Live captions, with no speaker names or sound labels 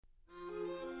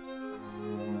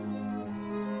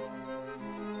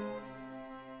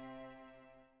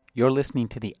You're listening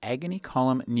to the Agony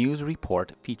Column News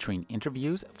Report featuring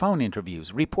interviews, phone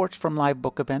interviews, reports from live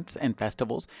book events and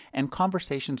festivals, and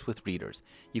conversations with readers.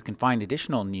 You can find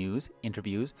additional news,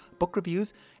 interviews, book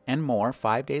reviews, and more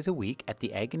 5 days a week at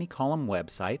the Agony Column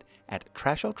website at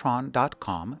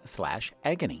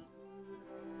trashotron.com/agony.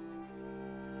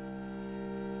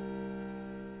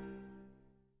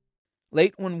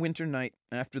 Late one winter night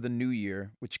after the New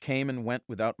Year, which came and went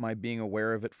without my being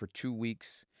aware of it for 2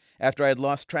 weeks, after I had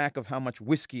lost track of how much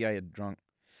whiskey I had drunk,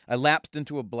 I lapsed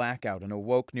into a blackout and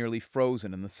awoke nearly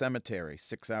frozen in the cemetery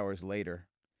 6 hours later.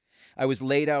 I was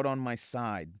laid out on my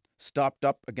side, stopped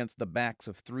up against the backs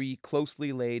of 3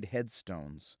 closely laid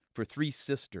headstones for 3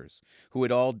 sisters who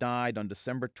had all died on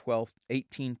December 12,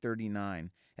 1839,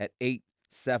 at 8,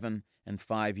 7, and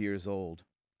 5 years old.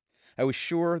 I was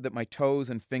sure that my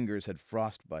toes and fingers had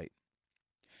frostbite.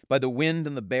 By the wind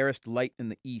and the barest light in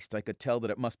the east, I could tell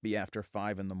that it must be after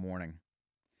 5 in the morning.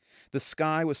 The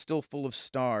sky was still full of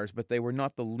stars, but they were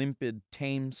not the limpid,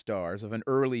 tame stars of an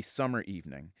early summer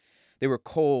evening. They were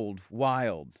cold,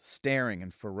 wild, staring,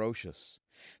 and ferocious.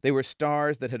 They were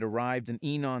stars that had arrived in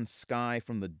Enon's sky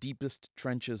from the deepest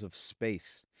trenches of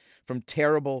space, from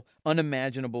terrible,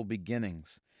 unimaginable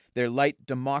beginnings, their light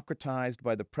democratized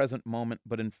by the present moment,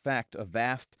 but in fact a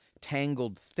vast,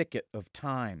 tangled thicket of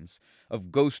times, of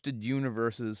ghosted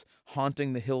universes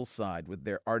haunting the hillside with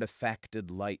their artifacted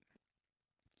light.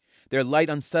 Their light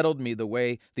unsettled me the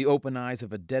way the open eyes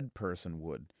of a dead person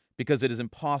would, because it is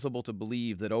impossible to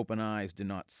believe that open eyes do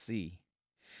not see.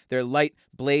 Their light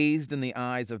blazed in the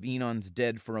eyes of Enon's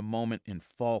dead for a moment in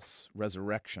false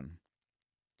resurrection.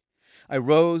 I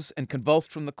rose and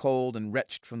convulsed from the cold and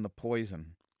retched from the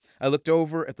poison. I looked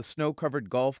over at the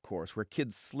snow-covered golf course where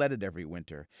kids sledded every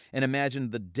winter and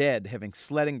imagined the dead having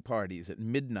sledding parties at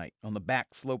midnight on the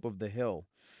back slope of the hill,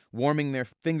 warming their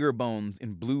finger bones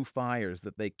in blue fires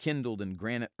that they kindled in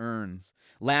granite urns,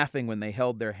 laughing when they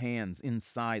held their hands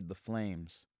inside the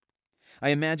flames. I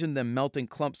imagined them melting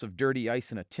clumps of dirty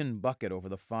ice in a tin bucket over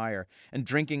the fire and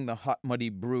drinking the hot, muddy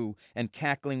brew and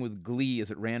cackling with glee as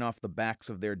it ran off the backs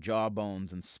of their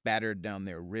jawbones and spattered down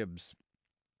their ribs.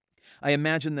 I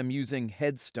imagined them using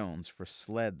headstones for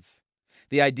sleds.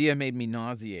 The idea made me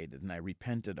nauseated, and I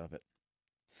repented of it.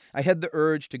 I had the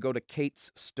urge to go to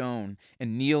Kate's stone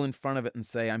and kneel in front of it and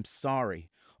say, "I'm sorry,"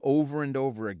 over and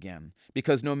over again,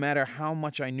 because no matter how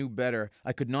much I knew better,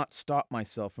 I could not stop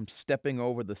myself from stepping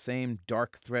over the same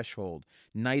dark threshold,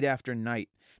 night after night,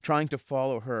 trying to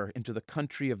follow her into the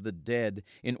country of the dead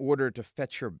in order to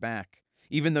fetch her back,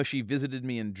 even though she visited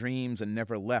me in dreams and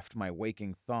never left my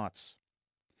waking thoughts.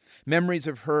 Memories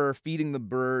of her feeding the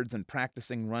birds and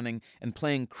practicing running and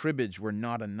playing cribbage were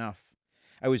not enough.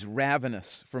 I was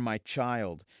ravenous for my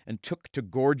child and took to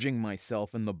gorging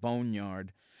myself in the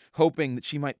boneyard, hoping that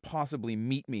she might possibly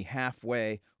meet me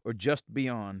halfway or just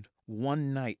beyond,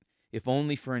 one night, if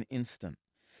only for an instant,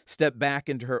 step back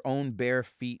into her own bare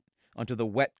feet, onto the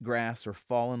wet grass or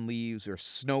fallen leaves or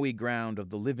snowy ground of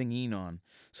the living Enon,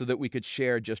 so that we could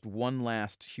share just one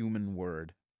last human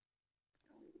word.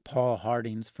 Paul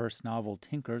Harding's first novel,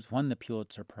 Tinkers, won the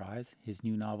Pulitzer Prize. His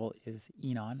new novel is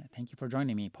Enon. Thank you for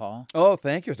joining me, Paul. Oh,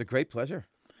 thank you. It's a great pleasure.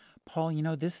 Paul,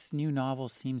 this new novel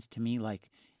seems to me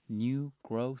like new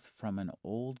growth from an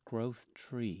old growth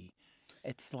tree.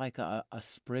 It's like a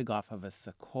sprig off of a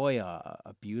sequoia,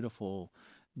 a beautiful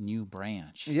new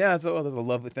branch. Yeah, that's a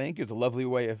lovely. Thank you. It's a lovely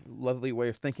way of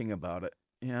thinking about it.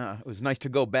 Yeah, it was nice to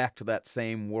go back to that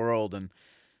same world and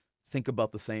think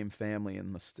about the same family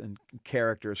and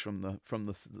characters from the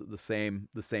same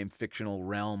fictional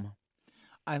realm.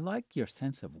 I like your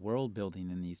sense of world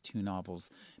building in these two novels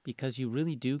because you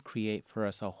really do create for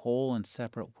us a whole and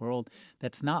separate world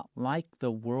that's not like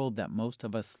the world that most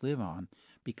of us live on,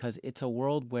 because it's a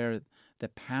world where the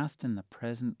past and the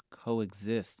present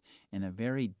coexist in a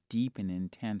very deep and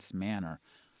intense manner.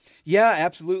 Yeah,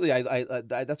 absolutely. I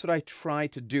that's what I try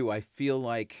to do. I feel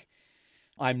like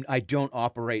I don't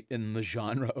operate in the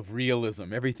genre of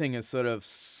realism. Everything is sort of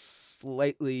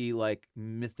slightly like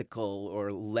mythical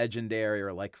or legendary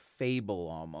or like fable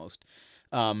almost.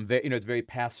 It's very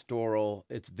pastoral.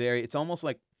 It's almost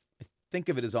like, I think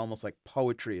of it as almost like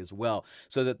poetry as well.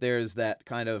 So that there's that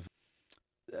kind of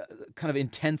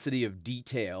intensity of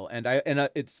detail. And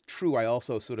it's true. I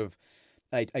also sort of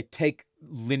I take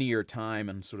linear time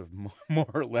and sort of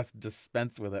more or less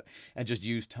dispense with it and just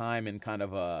use time in kind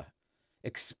of a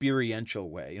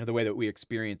experiential way, the way that we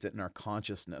experience it in our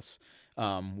consciousness,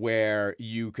 where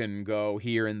you can go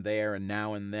here and there and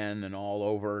now and then and all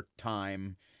over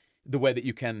time, the way that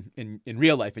you can in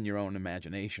real life in your own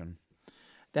imagination.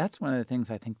 That's one of the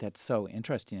things I think that's so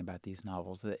interesting about these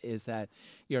novels is that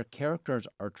your characters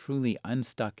are truly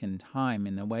unstuck in time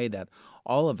in the way that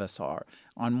all of us are.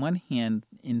 On one hand,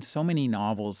 in so many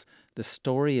novels, the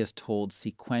story is told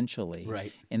sequentially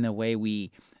Right. in the way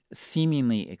we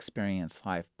seemingly experience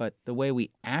life, but the way we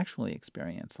actually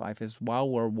experience life is while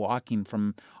we're walking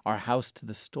from our house to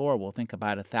the store, we'll think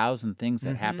about 1,000 things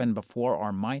that happened before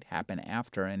or might happen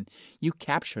after, and you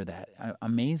capture that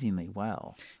amazingly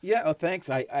well. Yeah. Oh, thanks.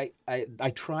 I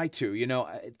try to.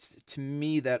 It's to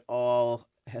me that all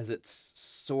has its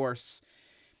source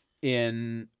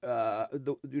in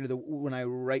when I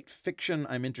write fiction,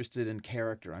 I'm interested in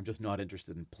character. I'm just not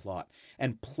interested in plot.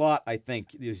 And plot, I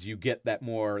think, is you get that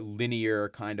more linear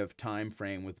kind of time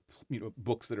frame with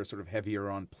books that are sort of heavier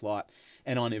on plot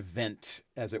and on event,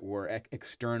 as it were,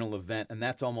 external event. And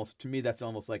that's almost, to me, that's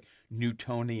almost like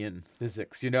Newtonian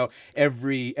physics.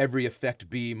 Every effect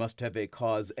B must have a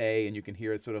cause A, and you can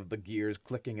hear sort of the gears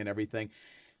clicking and everything.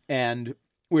 And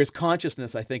whereas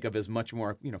consciousness, I think of as much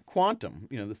more, quantum,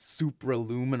 the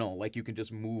supraluminal, like you can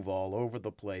just move all over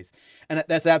the place. And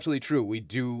that's absolutely true. We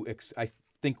do, I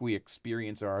think we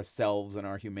experience ourselves and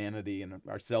our humanity and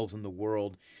ourselves in the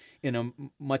world in a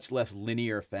much less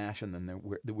linear fashion than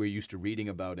we're used to reading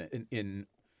about it in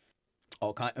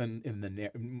all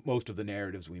most of the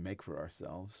narratives we make for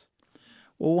ourselves.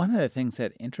 Well, one of the things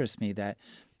that interests me that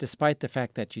despite the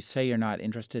fact that you say you're not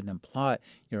interested in plot,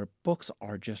 your books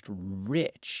are just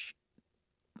rich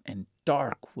and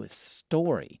dark with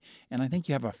story. And I think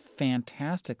you have a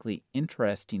fantastically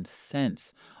interesting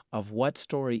sense of what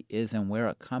story is and where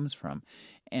it comes from.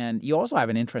 And you also have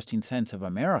an interesting sense of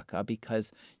America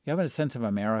because you have a sense of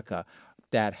America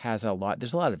that has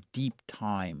there's a lot of deep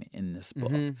time in this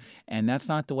book. And that's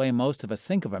not the way most of us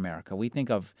think of America. We think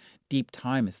of deep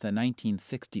time as the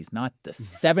 1960s, not the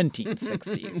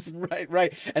 1760s.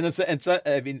 Right. And so,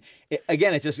 I mean,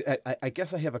 again, I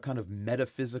guess I have a kind of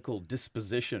metaphysical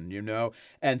disposition,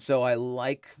 and so I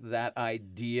like that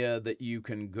idea that you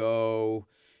can go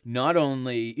not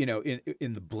only,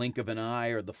 in the blink of an eye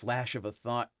or the flash of a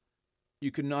thought. You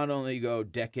can not only go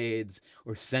decades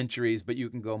or centuries, but you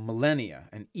can go millennia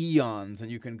and eons,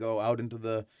 and you can go out into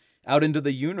the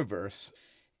universe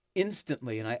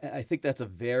instantly. And I think that's a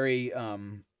very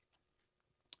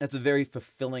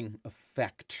fulfilling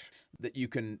effect that you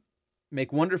can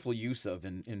make wonderful use of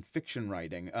in fiction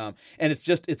writing. And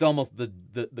it's almost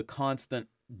the constant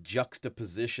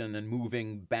juxtaposition and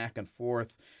moving back and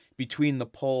forth between the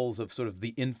poles of sort of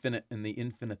the infinite and the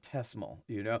infinitesimal,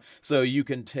 So you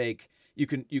can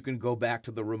go back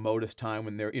to the remotest time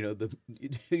when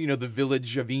the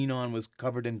village of Enon was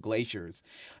covered in glaciers,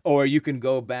 or you can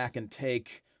go back and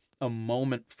take a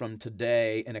moment from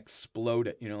today and explode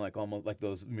it, like almost like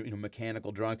those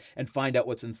mechanical drawings, and find out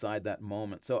what's inside that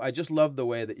moment. So I just love the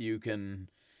way that you can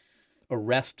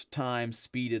arrest time,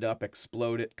 speed it up,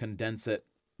 explode it, condense it,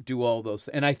 do all those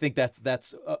things. And I think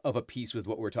that's of a piece with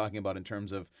what we're talking about in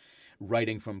terms of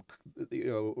writing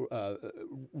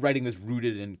writing is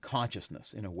rooted in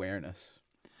consciousness, in awareness.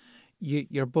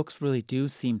 Your books really do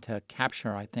seem to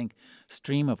capture, I think,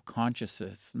 stream of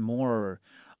consciousness more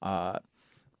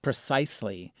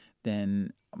precisely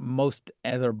than most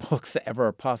other books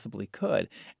ever possibly could.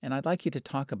 And I'd like you to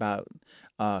talk about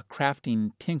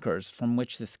Crafting Tinkers, from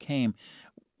which this came.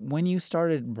 When you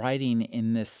started writing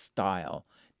in this style,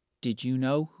 did you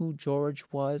know who George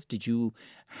was? Did you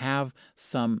have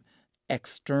some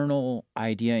external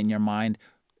idea in your mind?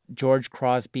 George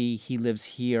Crosby, he lives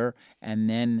here, and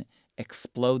then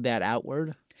explode that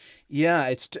outward?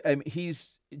 Yeah,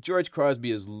 George Crosby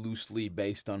is loosely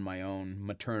based on my own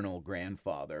maternal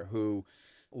grandfather, who,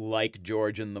 like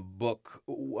George in the book,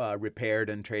 repaired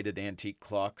and traded antique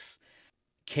clocks,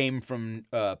 came from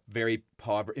a very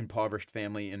impoverished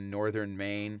family in northern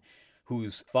Maine,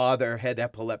 whose father had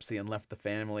epilepsy and left the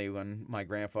family when my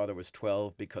grandfather was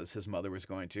 12 because his mother was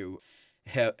going to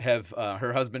have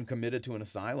her husband committed to an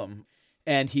asylum.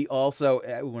 And he also,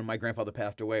 when my grandfather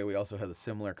passed away, we also had a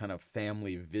similar kind of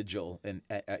family vigil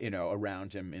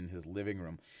around him in his living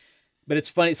room. But it's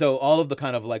funny. So all of the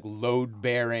kind of like load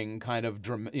bearing kind of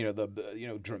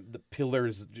the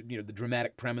pillars, the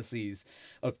dramatic premises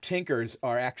of Tinkers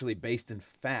are actually based in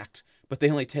fact, but they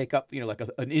only take up like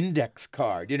an index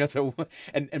card. So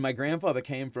and my grandfather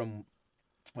came from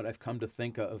what I've come to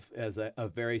think of as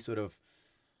a very sort of,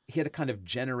 he had a kind of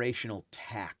generational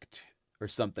tact or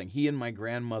something. He and my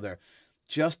grandmother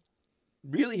just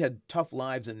really had tough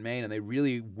lives in Maine, and they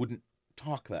really wouldn't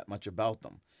talk that much about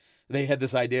them. They had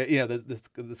this idea,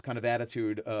 this kind of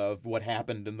attitude of what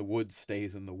happened in the woods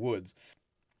stays in the woods.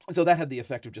 And so that had the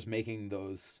effect of just making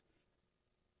those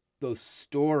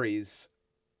stories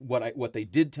what they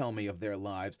did tell me of their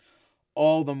lives,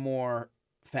 all the more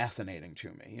fascinating to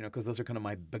me, because those are kind of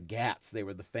my begats. They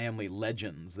were the family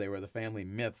legends. They were the family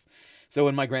myths. So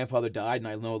when my grandfather died and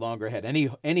I no longer had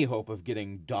any hope of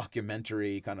getting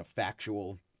documentary kind of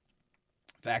factual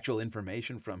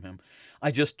information from him,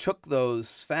 I just took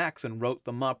those facts and wrote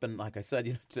them up. And like I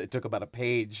said, it took about a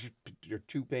page or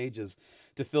 2 pages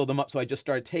to fill them up. So I just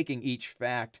started taking each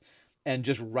fact and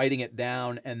just writing it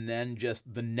down, and then just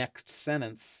the next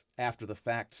sentence after the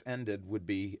facts ended would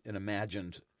be an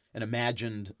imagined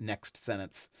next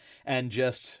sentence, and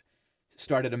just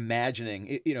started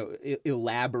imagining,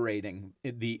 elaborating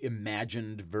the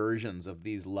imagined versions of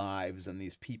these lives and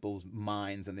these people's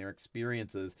minds and their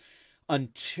experiences,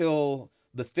 until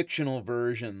the fictional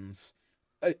versions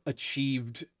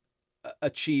achieved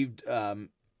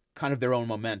kind of their own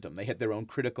momentum. They hit their own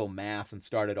critical mass and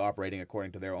started operating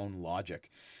according to their own logic,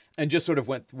 and just sort of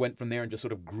went from there and just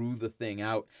sort of grew the thing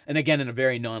out. And again, in a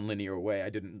very nonlinear way. I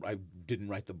didn't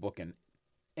write the book in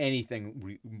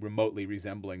anything remotely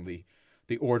resembling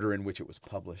the order in which it was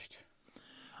published.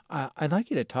 I'd like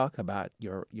you to talk about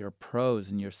your prose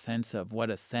and your sense of what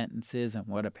a sentence is and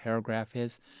what a paragraph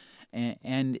is,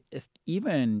 and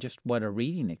even just what a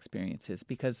reading experience is,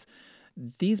 because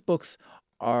these books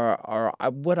are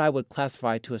what I would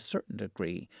classify to a certain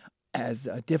degree as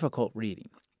a difficult reading.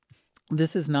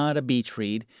 This is not a beach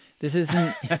read. This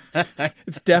isn't.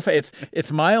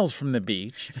 It's miles from the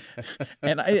beach,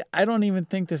 and I don't even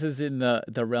think this is in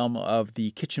the realm of the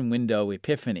kitchen window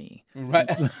epiphany. Right.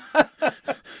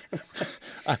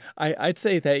 I'd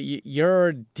say that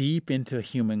you're deep into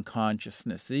human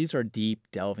consciousness. These are deep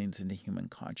delvings into human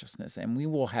consciousness, and we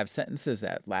will have sentences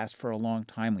that last for a long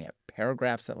time. We have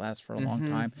paragraphs that last for a long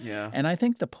time. Yeah. And I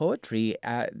think the poetry,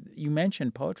 you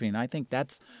mentioned poetry, and I think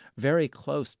that's very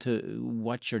close to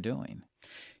what you're doing.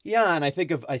 Yeah, and I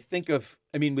think of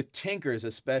with Tinkers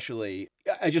especially,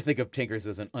 I just think of Tinkers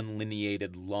as an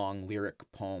unlineated long lyric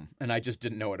poem, and I just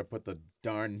didn't know where to put the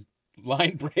darn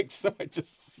line breaks, so I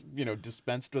just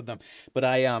dispensed with them. But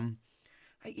I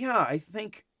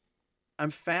think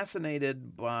I'm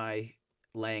fascinated by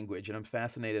language, and I'm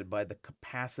fascinated by the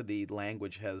capacity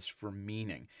language has for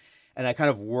meaning. And I kind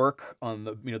of work on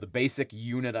the basic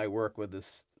unit I work with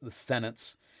is the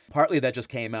sentence. Partly that just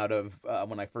came out of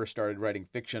when I first started writing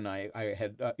fiction. I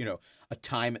had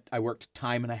I worked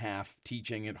time and a half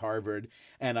teaching at Harvard,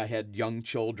 and I had young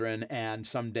children, and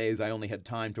some days I only had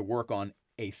time to work on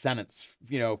a sentence,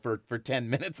 for 10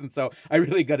 minutes. And so I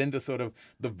really got into sort of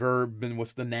the verb and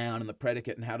what's the noun and the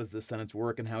predicate and how does this sentence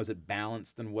work and how is it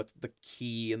balanced and what's the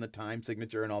key and the time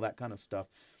signature and all that kind of stuff.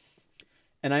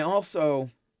 And I also,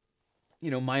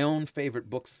 my own favorite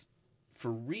books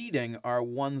for reading are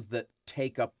ones that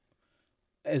take up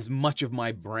as much of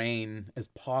my brain as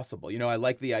possible. I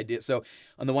like the idea. So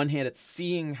on the one hand, it's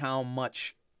seeing how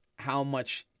much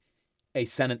a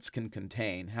sentence can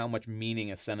contain, how much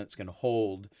meaning a sentence can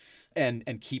hold and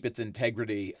keep its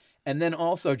integrity. And then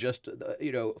also just,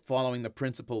 following the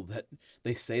principle that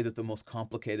they say that the most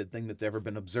complicated thing that's ever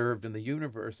been observed in the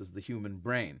universe is the human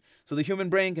brain. So the human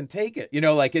brain can take it,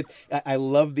 I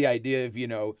love the idea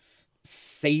of,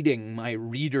 sating my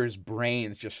readers'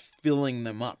 brains, just filling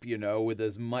them up, with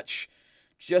as much,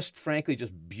 just frankly,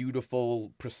 just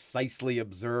beautiful, precisely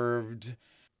observed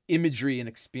imagery and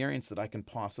experience that I can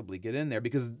possibly get in there,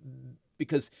 because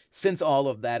since all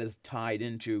of that is tied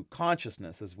into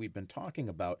consciousness, as we've been talking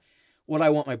about, what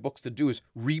I want my books to do is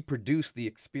reproduce the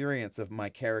experience of my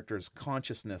character's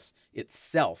consciousness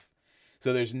itself.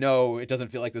 So it doesn't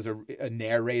feel like there's a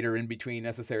narrator in between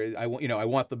necessarily. I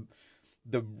want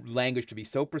the language to be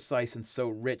so precise and so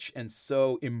rich and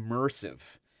so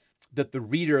immersive that the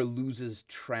reader loses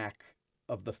track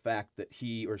of the fact that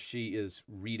he or she is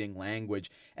reading language,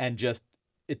 and just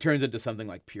it turns into something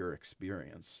like pure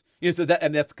experience. So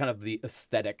that's kind of the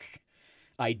aesthetic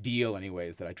ideal,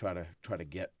 anyways, that I try to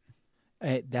get.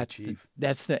 That's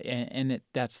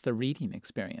the reading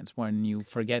experience, when you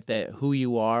forget that who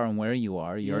you are and where you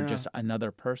are. You're just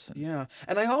another person. Yeah,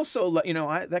 and I also,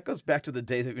 that goes back to the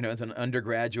days of, as an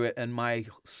undergraduate, and my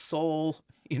sole,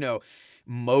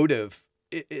 motive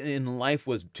in life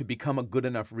was to become a good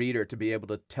enough reader to be able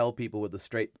to tell people with a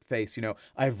straight face,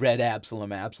 I've read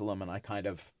Absalom, and I kind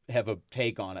of have a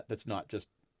take on it that's not just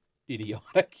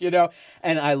idiotic,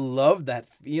 and I love that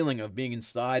feeling of being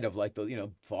inside of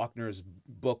Faulkner's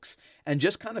books and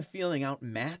just kind of feeling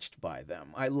outmatched by them.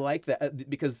 I like that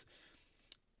because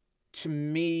to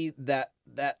me that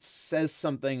says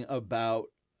something about,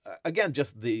 again,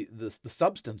 just the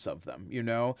substance of them,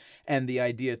 and the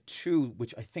idea too,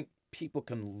 which I think people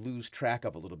can lose track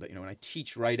of a little bit. When I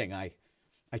teach writing, I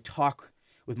talk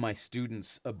with my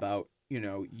students about,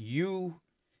 you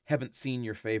haven't seen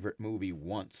your favorite movie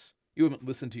once. You haven't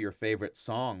listened to your favorite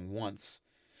song once.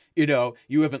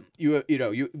 You haven't,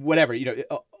 you whatever,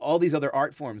 all these other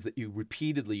art forms that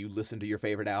you listen to your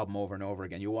favorite album over and over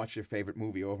again. You watch your favorite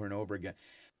movie over and over again.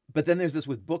 But then there's this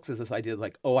with books, is this idea of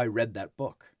like, oh, I read that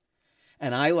book.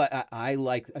 And I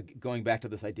like going back to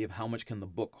this idea of how much can the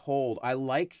book hold. I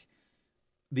like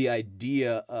the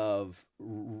idea of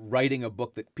writing a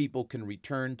book that people can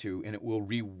return to, and it will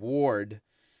reward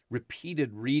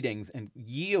repeated readings and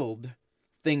yield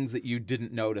things that you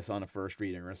didn't notice on a first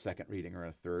reading or a second reading or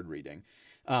a third reading.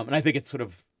 And I think it's sort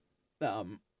of,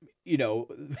 the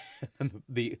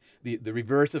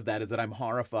reverse of that is that I'm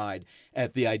horrified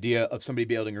at the idea of somebody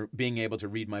being able to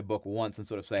read my book once and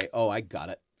sort of say, oh, I got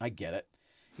it. I get it.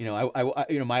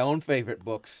 My own favorite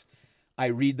books, I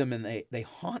read them and they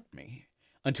haunt me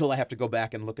until I have to go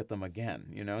back and look at them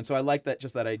again, And so I like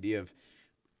that idea of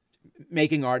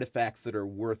making artifacts that are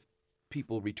worth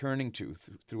people returning to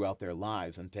throughout their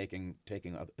lives and taking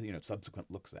subsequent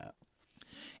looks at.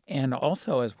 And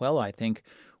also as well, I think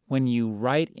when you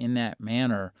write in that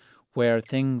manner where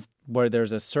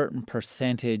there's a certain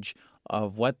percentage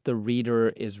of what the reader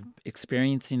is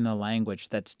experiencing the language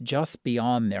that's just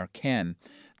beyond their ken,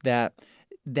 that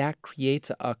creates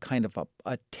a kind of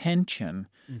a tension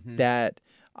that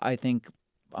I think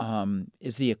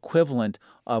is the equivalent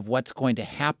of what's going to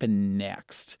happen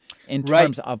next in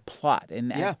terms of plot, and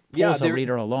that pulls the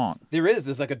reader along. There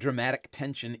is like a dramatic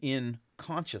tension in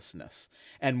consciousness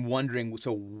and wondering,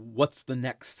 so what's the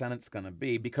next sentence going to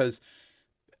be? Because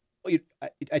I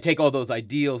take all those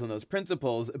ideals and those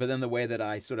principles, but then the way that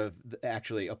I sort of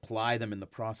actually apply them in the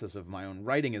process of my own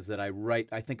writing is that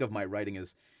I think of my writing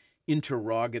as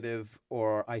interrogative,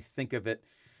 or I think of it,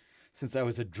 since I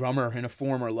was a drummer in a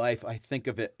former life, I think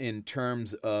of it in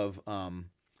terms of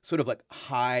sort of like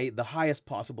the highest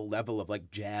possible level of like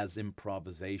jazz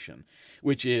improvisation,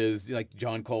 which is like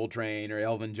John Coltrane or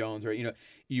Elvin Jones, or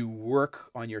you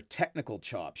work on your technical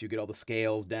chops. You get all the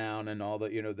scales down and all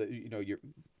the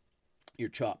your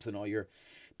chops and all your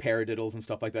paradiddles and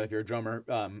stuff like that if you're a drummer.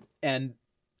 And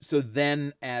so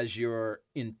then as you're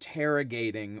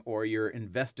interrogating or you're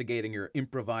investigating, you're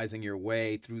improvising your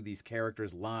way through these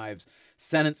characters' lives,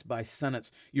 sentence by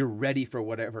sentence, you're ready for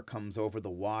whatever comes over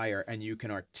the wire, and you can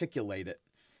articulate it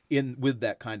with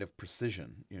that kind of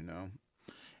precision,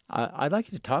 I'd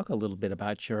like you to talk a little bit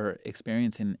about your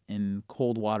experience in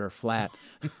Coldwater Flat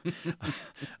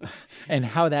and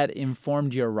how that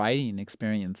informed your writing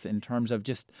experience in terms of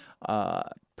just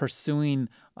pursuing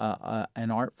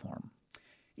an art form.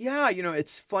 Yeah,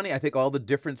 it's funny. I think all the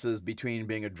differences between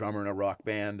being a drummer in a rock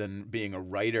band and being a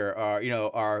writer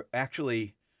are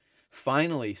actually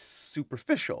finally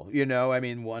superficial. I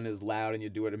mean, one is loud and you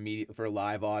do it immediately for a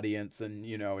live audience, and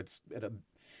it's at a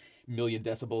million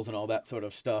decibels and all that sort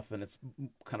of stuff, and it's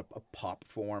kind of a pop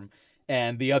form.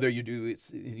 And the other you do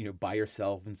it's by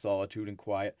yourself in solitude and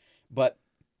quiet. But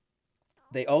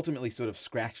they ultimately sort of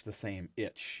scratch the same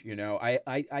itch. I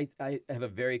have a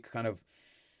very kind of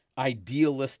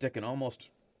idealistic and almost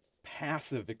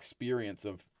passive experience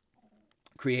of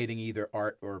creating either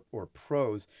art or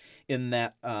prose, in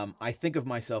that I think of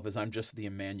myself as I'm just the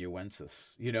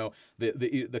amanuensis.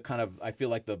 The kind of, I feel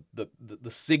like the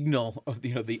signal of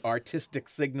the artistic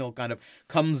signal kind of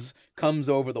comes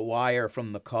over the wire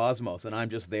from the cosmos, and I'm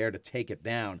just there to take it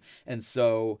down. And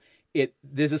so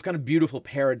there's this kind of beautiful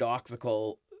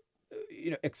paradoxical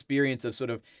experience of sort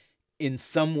of, in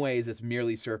some ways, it's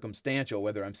merely circumstantial,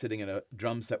 whether I'm sitting at a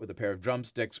drum set with a pair of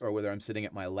drumsticks or whether I'm sitting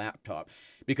at my laptop,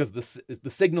 because the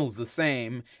signal's the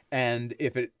same. And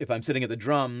if I'm sitting at the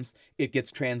drums, it gets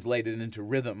translated into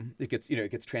rhythm. It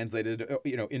gets translated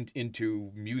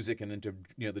into music and into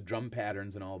the drum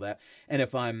patterns and all that. And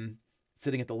if I'm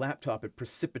sitting at the laptop, it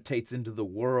precipitates into the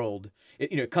world.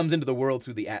 It comes into the world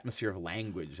through the atmosphere of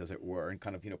language, as it were, and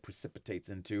kind of precipitates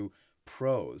into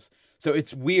prose. So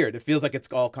it's weird. It feels like it's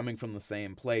all coming from the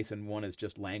same place, and one is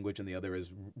just language and the other is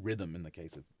rhythm in the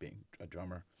case of being a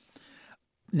drummer.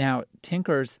 Now,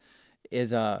 Tinkers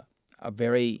is a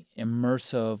very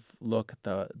immersive look at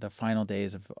the final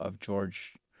days of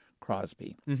George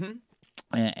Crosby. Mm-hmm.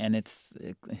 And its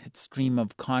stream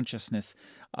of consciousness.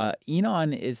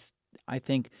 Enon is, I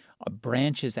think,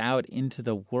 branches out into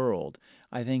the world.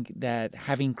 I think that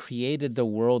having created the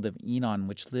world of Enon,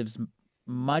 which lives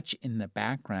much in the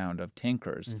background of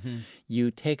Tinkers,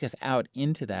 you take us out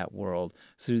into that world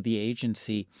through the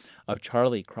agency of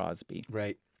Charlie Crosby.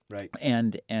 Right.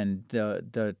 And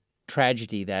the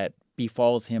tragedy that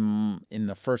befalls him in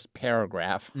the first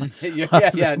paragraph of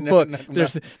the book.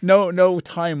 There's no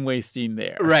time wasting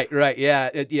there. Right.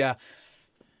 Yeah.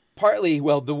 partly,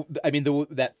 well,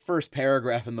 that first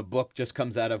paragraph in the book just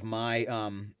comes out of my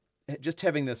just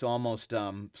having this almost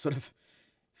sort of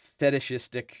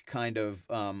fetishistic kind of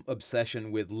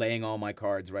obsession with laying all my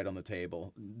cards right on the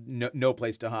table. No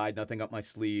place to hide, nothing up my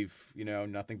sleeve,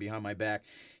 nothing behind my back.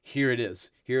 Here it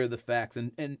is. Here are the facts.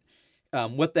 And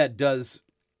what that does,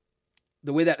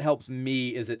 the way that helps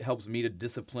me is it helps me to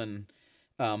discipline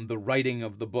the writing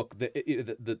of the book.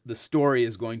 The story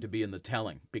is going to be in the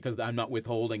telling, because I'm not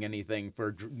withholding anything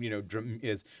for,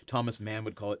 as Thomas Mann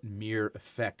would call it, mere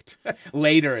effect.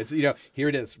 Later, it's, here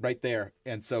it is right there.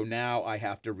 And so now I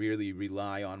have to really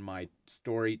rely on my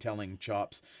storytelling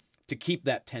chops to keep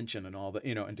that tension and all the,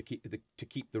 and to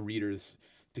keep the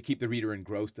reader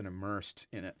engrossed and immersed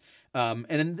in it. And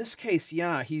in this case,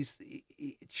 yeah,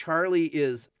 Charlie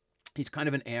is, he's kind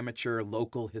of an amateur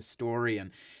local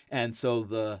historian. And so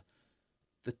the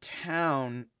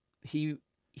town,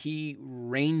 he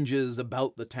ranges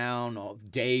about the town all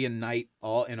day and night,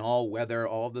 in all weather,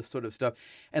 all this sort of stuff.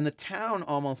 And the town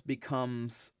almost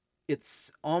becomes, it's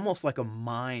almost like a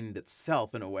mind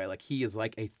itself in a way. Like he is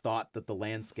like a thought that the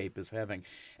landscape is having.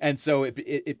 And so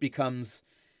it becomes,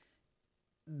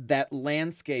 that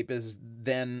landscape is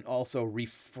then also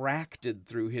refracted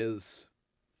through his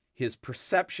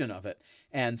perception of it.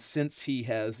 And since he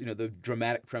has, the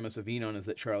dramatic premise of Enon is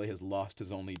that Charlie has lost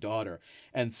his only daughter.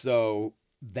 And so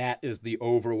that is the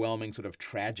overwhelming sort of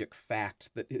tragic fact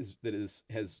that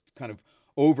has kind of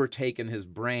overtaken his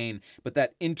brain, but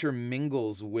that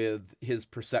intermingles with his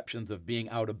perceptions of being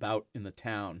out about in the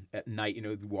town at night,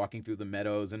 walking through the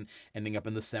meadows and ending up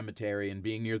in the cemetery and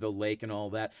being near the lake and all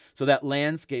that. So that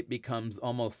landscape becomes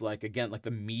almost like, again, like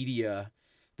the media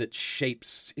that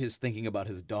shapes his thinking about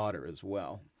his daughter as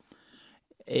well.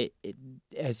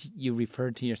 As you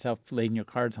referred to yourself laying your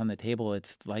cards on the table,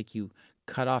 it's like you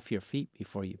cut off your feet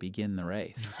before you begin the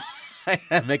race.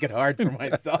 I make it hard for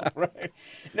myself, right?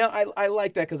 No, I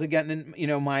like that, because again,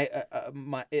 in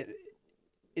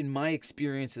my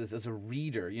experiences as a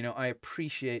reader, I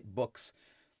appreciate books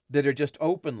that are just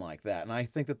open like that, and I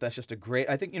think that's just a great.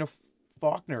 I think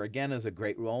Faulkner, again, is a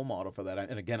great role model for that.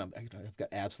 And again, I've got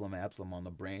Absalom on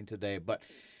the brain today. But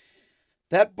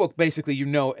that book, basically,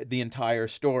 the entire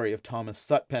story of Thomas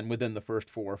Sutpen within the first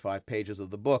 4 or 5 pages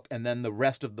of the book. And then the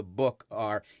rest of the book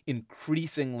are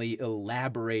increasingly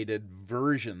elaborated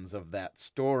versions of that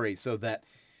story, so that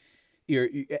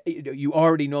you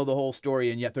already know the whole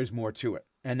story, and yet there's more to it.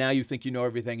 And now you think you know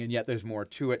everything, and yet there's more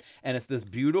to it. And it's this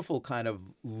beautiful kind of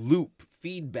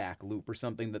feedback loop or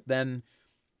something that then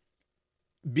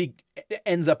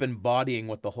ends up embodying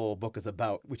what the whole book is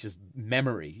about, which is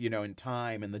memory, and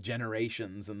time and the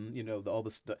generations and, all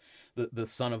the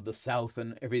son of the South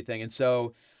and everything. And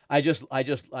so I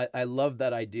love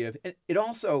that idea of it.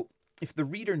 Also, if the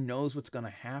reader knows what's going to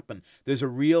happen, there's a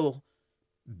real,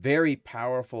 very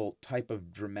powerful type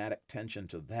of dramatic tension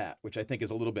to that, which I think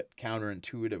is a little bit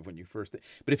counterintuitive when you first.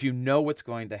 But if you know what's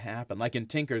going to happen, like in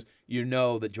Tinkers,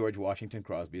 that George Washington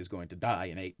Crosby is going to die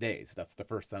in 8 days. That's the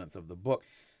first sentence of the book.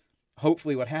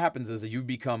 Hopefully what happens is that you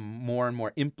become more and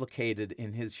more implicated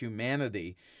in his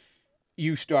humanity.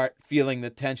 You start feeling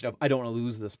the tension of, I don't want to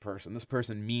lose this person. This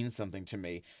person means something to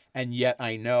me. And yet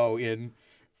I know in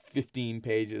 15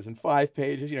 pages and 5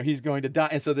 pages, he's going to die.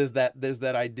 And so there's that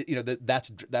idea,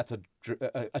 that's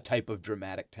a type of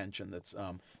dramatic tension that's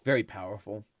very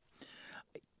powerful.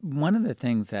 One of the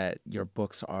things that your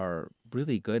books are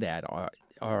really good at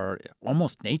are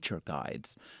almost nature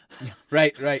guides.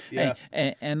 Right, yeah.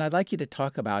 And I'd like you to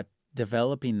talk about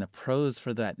developing the prose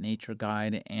for that nature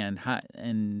guide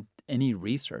and any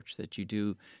research that you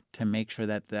do to make sure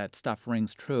that stuff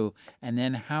rings true, and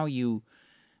then how you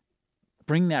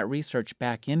bring that research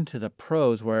back into the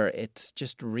prose where it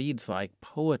just reads like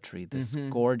poetry, this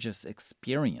gorgeous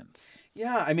experience.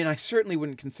 Yeah, I certainly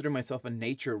wouldn't consider myself a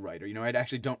nature writer. I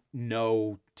actually don't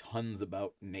know tons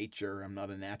about nature. I'm not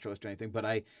a naturalist or anything, but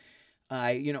I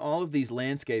all of these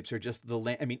landscapes are just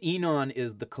Enon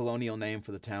is the colonial name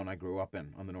for the town I grew up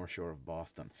in on the North Shore of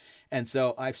Boston. And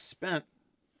so I've spent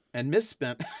and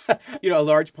misspent, a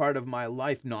large part of my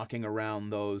life knocking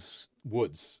around those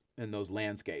woods in those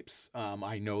landscapes.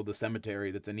 I know the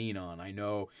cemetery that's in Enon. I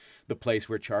know the place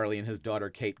where Charlie and his daughter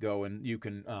Kate go, and you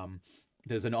can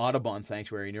there's an Audubon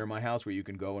sanctuary near my house where you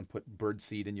can go and put bird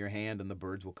seed in your hand and the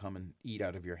birds will come and eat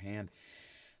out of your hand.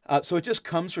 So it just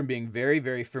comes from being very,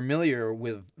 very familiar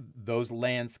with those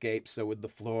landscapes, so with the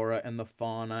flora and the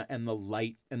fauna and the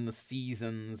light and the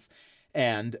seasons.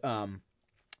 And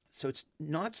so it's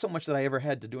not so much that I ever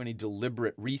had to do any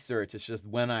deliberate research. It's just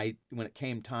when it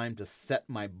came time to set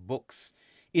my books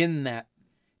in that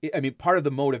I mean, part of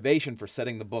the motivation for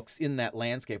setting the books in that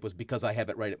landscape was because I have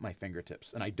it right at my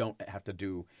fingertips and I don't have to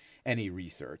do any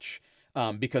research.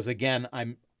 Because again,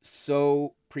 I'm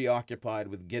so preoccupied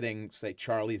with getting, say,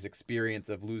 Charlie's experience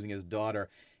of losing his daughter,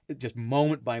 just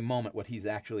moment by moment, what he's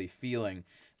actually feeling,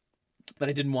 that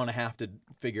I didn't want to have to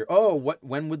figure,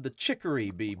 when would the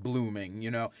chicory be blooming?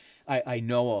 I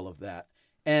know all of that.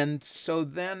 And so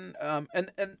then,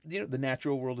 the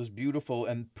natural world is beautiful,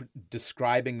 and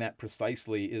describing that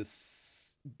precisely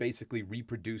is basically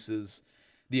reproduces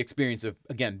the experience of,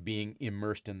 again, being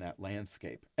immersed in that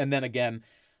landscape. And then again,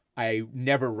 I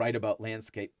never write about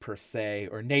landscape per se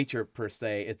or nature per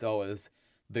se. It's always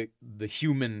the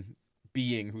human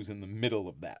being who's in the middle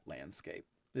of that landscape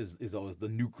is always the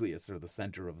nucleus or the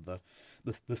center of the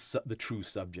true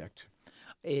subject.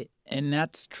 And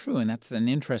that's true, and that's an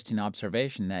interesting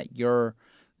observation, that your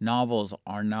novels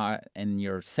are not, and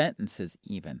your sentences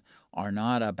even, are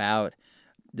not about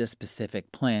the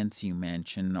specific plants you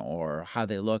mention or how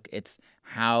they look. It's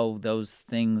how those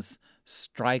things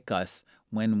strike us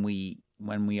when we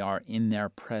are in their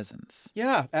presence.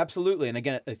 Yeah, absolutely. And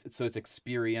again, so it's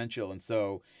experiential. And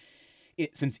so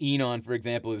since Enon, for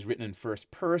example, is written in first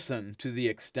person, to the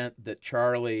extent that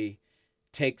Charlie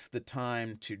takes the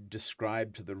time to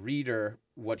describe to the reader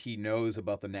what he knows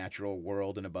about the natural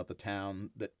world and about the town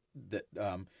that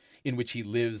in which he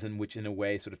lives, and which in a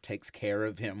way sort of takes care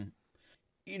of him,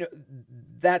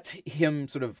 that's him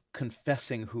sort of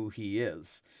confessing who he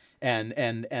is. And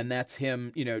that's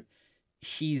him,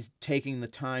 he's taking the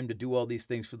time to do all these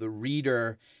things for the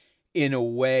reader in a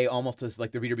way almost as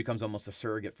like the reader becomes almost a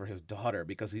surrogate for his daughter,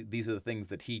 because these are the things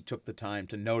that he took the time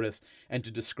to notice and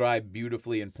to describe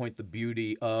beautifully and point the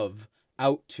beauty of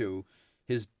out to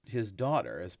his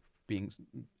daughter as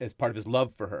part of his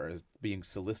love for her, as being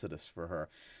solicitous for her.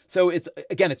 So it's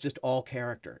just all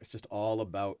character. It's just all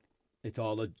about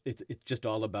the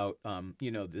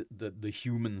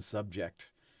human subject.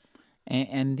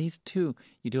 And these two,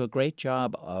 you do a great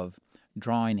job of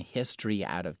drawing history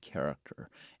out of character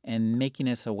and making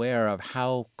us aware of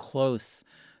how close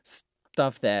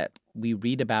stuff that we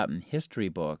read about in history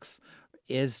books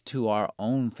is to our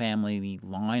own family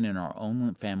line and our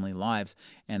own family lives.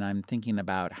 And I'm thinking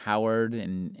about Howard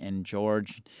and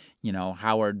George,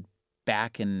 Howard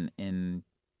back in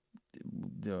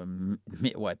the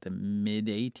mid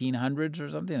 1800s or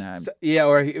something.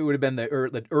 Or it would have been the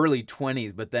early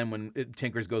 20s, but then when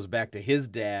Tinkers goes back to his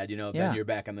dad, then you're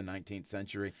back in the 19th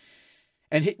century.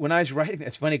 And when I was writing,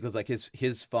 it's funny because like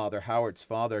his father, Howard's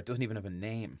father, it doesn't even have a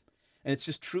name, and it's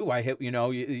just true.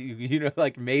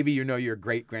 Like maybe your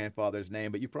great grandfather's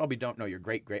name, but you probably don't know your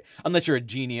great unless you're a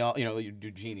you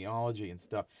do genealogy and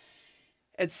stuff.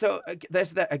 And so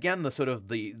that's that again. The sort of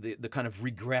the kind of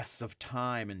regress of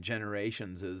time and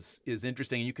generations is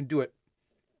interesting, and you can do it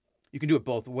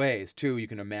both ways too. You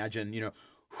can imagine,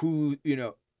 who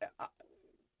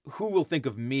will think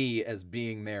of me as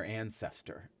being their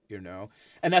ancestor,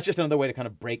 and that's just another way to kind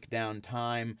of break down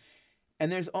time.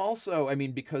 And there's also,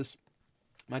 because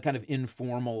my kind of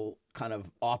informal kind of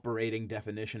operating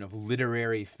definition of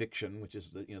literary fiction, which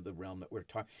is the realm that we're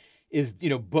talking, is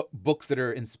books that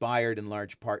are inspired in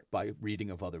large part by reading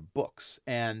of other books.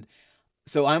 And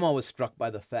so I'm always struck by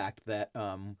the fact that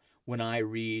when I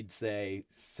read, say,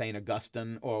 St.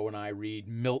 Augustine, or when I read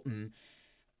Milton,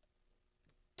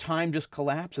 time just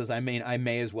collapses. I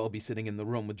may as well be sitting in the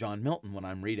room with John Milton when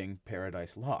I'm reading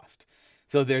Paradise Lost.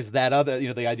 So there's that other,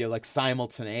 the idea of like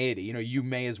simultaneity. You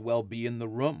may as well be in the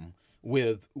room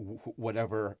with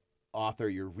whatever author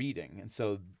you're reading. And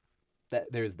so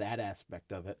there's that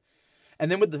aspect of it. And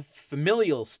then with the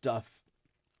familial stuff,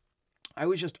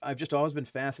 I've just always been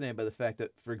fascinated by the fact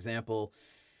that, for example,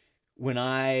 when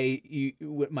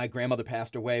my grandmother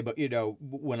passed away, but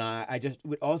when I just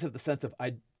would always have the sense of,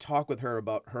 I'd talk with her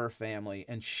about her family,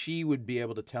 and she would be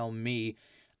able to tell me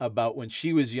about when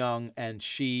she was young, and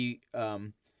she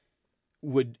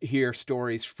would hear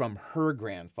stories from her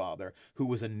grandfather, who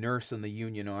was a nurse in the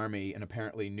Union Army and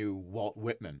apparently knew Walt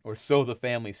Whitman, or so the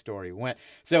family story went.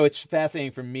 So it's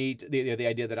fascinating for me, the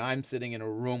idea that I'm sitting in a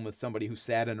room with somebody who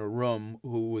sat in a room,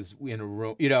 who was in a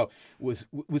room, was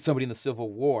with somebody in the Civil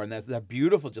War. And that's that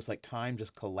beautiful, just like time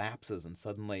just collapses, and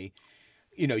suddenly,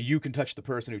 you can touch the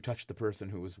person who touched the person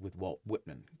who was with Walt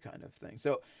Whitman, kind of thing.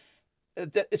 So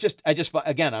it's just,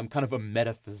 again, I'm kind of a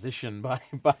metaphysician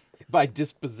by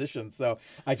disposition, so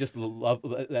I just love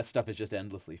that stuff. Is just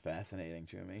endlessly fascinating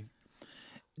to me.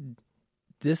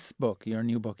 This book, your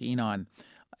new book, Enon,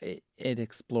 it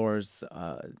explores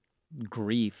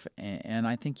grief, and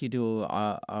I think you do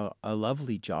a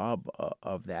lovely job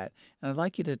of that. And I'd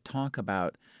like you to talk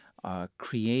about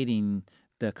creating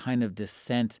the kind of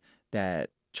descent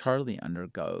that Charlie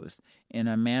undergoes in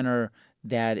a manner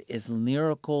that is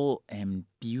lyrical and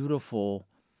beautiful,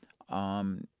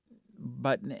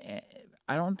 but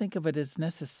I don't think of it as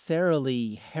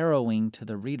necessarily harrowing to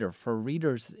the reader. For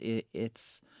readers,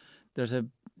 it's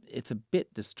a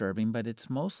bit disturbing, but it's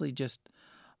mostly just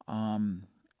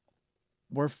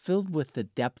we're filled with the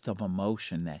depth of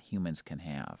emotion that humans can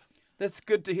have. That's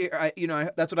good to hear.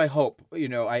 That's what I hope.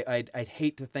 I'd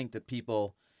hate to think that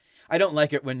people. I don't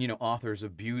like it when authors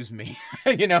abuse me,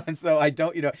 and so I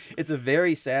don't. It's a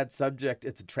very sad subject.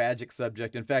 It's a tragic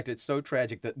subject. In fact, it's so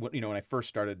tragic that when I first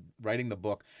started writing the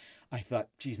book, I thought,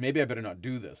 geez, maybe I better not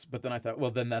do this. But then I thought,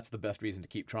 well, then that's the best reason to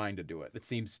keep trying to do it. It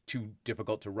seems too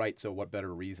difficult to write, so what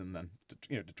better reason than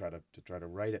to try to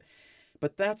write it?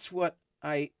 But that's what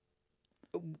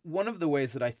one of the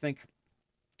ways that I think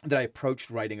that I approached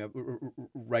writing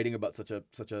about such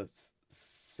a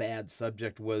sad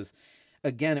subject was,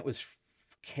 again, it was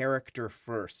character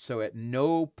first. So at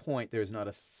no point, there's not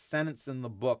a sentence in the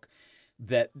book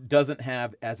that doesn't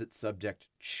have as its subject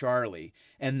Charlie.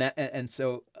 And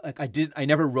so I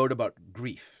never wrote about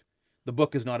grief. The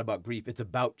book is not about grief. It's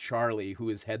about Charlie, who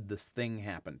has had this thing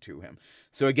happen to him.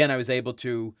 So again, I was able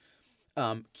to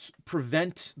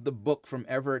prevent the book from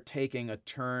ever taking a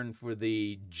turn for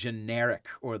the generic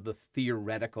or the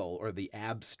theoretical or the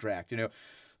abstract,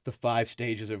 the 5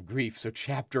 stages of grief. So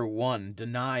chapter 1,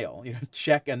 denial,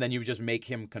 check, and then you just make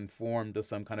him conform to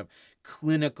some kind of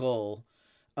clinical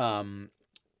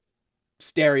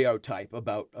stereotype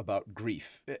about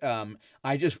grief.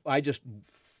 I just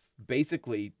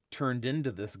basically turned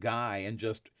into this guy and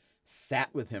just sat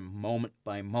with him moment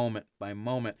by moment by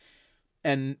moment.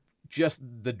 And just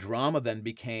the drama then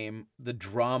became the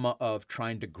drama of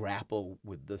trying to grapple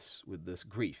with this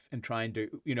grief and trying to,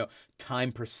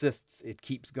 time persists. It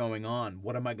keeps going on.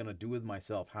 What am I going to do with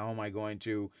myself? How am I going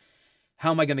to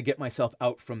get myself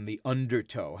out from the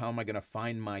undertow? How am I going to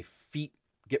find my feet,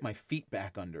 get my feet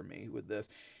back under me with this?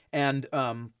 And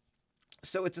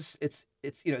so it's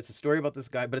a story about this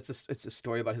guy, but it's a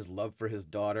story about his love for his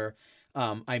daughter.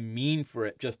 I mean for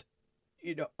it just,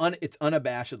 it's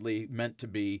unabashedly meant to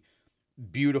be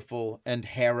beautiful and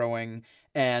harrowing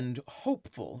and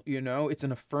hopeful. It's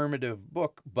an affirmative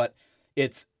book, but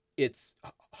it's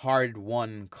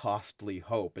hard-won, costly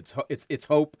hope. It's hope.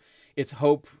 It's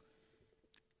hope.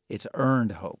 It's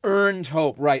earned hope. Earned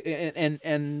hope, right?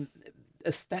 And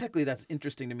aesthetically, that's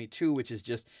interesting to me too, which is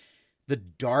just the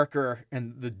darker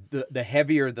and the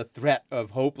heavier the threat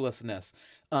of hopelessness,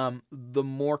 the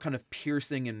more kind of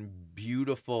piercing and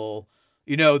beautiful.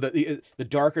 The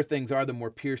darker things are, the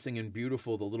more piercing and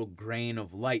beautiful the little grain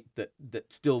of light that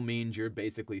still means you're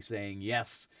basically saying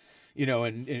yes,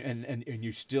 and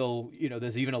you still,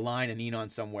 there's even a line in Enon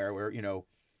somewhere where,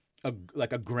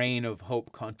 like a grain of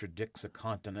hope contradicts a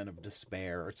continent of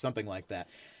despair or something like that.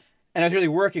 And I was really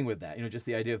working with that, just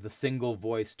the idea of the single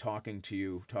voice talking to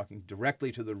you, talking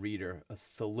directly to the reader, a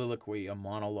soliloquy, a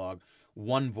monologue,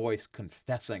 one voice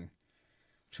confessing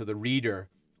to the reader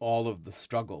all of the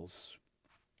struggles,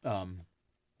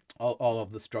 all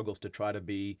of the struggles to try to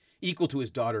be equal to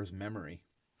his daughter's memory.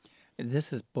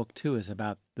 This book too is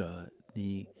about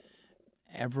the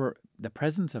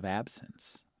presence of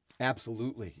absence.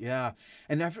 Absolutely, yeah.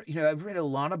 And I've read a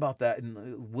lot about that,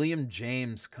 and William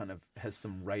James kind of has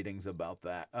some writings about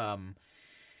that.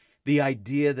 The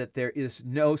idea that there is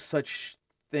no such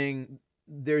thing.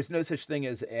 There's no such thing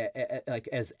as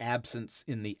absence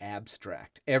in the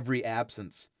abstract. Every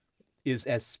absence is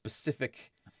as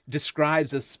specific,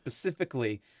 describes as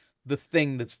specifically the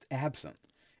thing that's absent.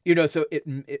 So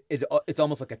it's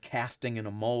almost like a casting in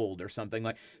a mold or something.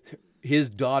 Like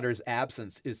his daughter's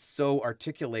absence is so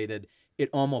articulated, it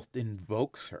almost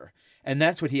invokes her. And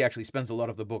that's what he actually spends a lot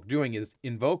of the book doing, is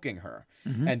invoking her,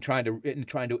 mm-hmm. and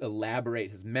trying to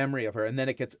elaborate his memory of her. And then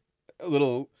it gets a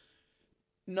little,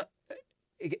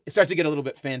 it starts to get a little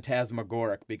bit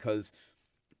phantasmagoric, because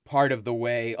part of the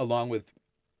way, along with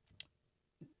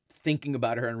thinking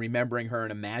about her and remembering her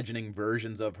and imagining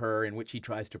versions of her in which he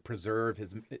tries to preserve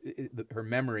her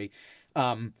memory,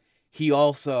 he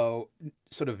also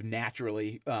sort of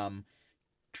naturally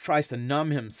tries to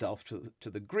numb himself to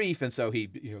the grief, and so he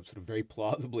sort of very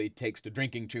plausibly takes to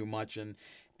drinking too much, and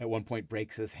at one point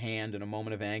breaks his hand in a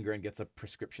moment of anger and gets a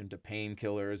prescription to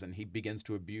painkillers, and he begins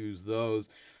to abuse those.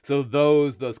 So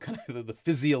those kind of the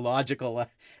physiological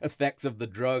effects of the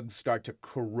drugs start to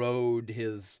corrode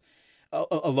his.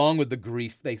 Along with the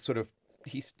grief, they sort of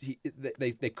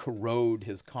they corrode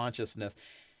his consciousness.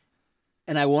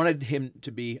 And I wanted him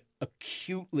to be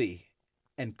acutely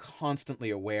and constantly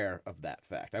aware of that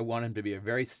fact. I want him to be a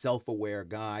very self-aware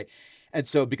guy. And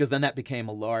so, because then that became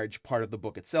a large part of the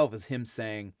book itself, is him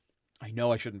saying, I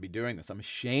know I shouldn't be doing this. I'm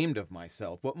ashamed of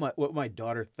myself. What my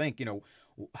daughter think,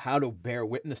 how to bear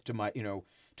witness to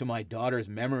my daughter's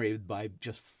memory by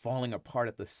just falling apart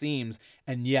at the seams.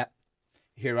 And yet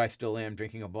here I still am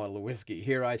drinking a bottle of whiskey.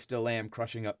 Here I still am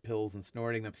crushing up pills and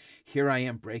snorting them. Here I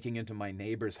am breaking into my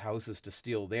neighbors' houses to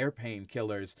steal their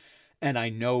painkillers. And I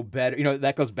know better.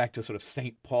 That goes back to sort of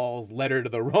St. Paul's letter to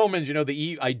the Romans.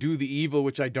 I do the evil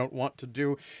which I don't want to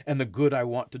do, and the good I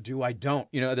want to do, I don't.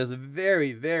 There's a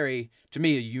very, very, to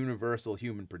me, a universal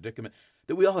human predicament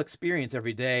that we all experience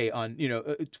every day on,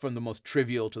 from the most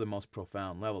trivial to the most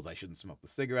profound levels. I shouldn't smoke the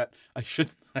cigarette. I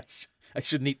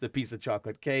shouldn't eat the piece of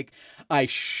chocolate cake. I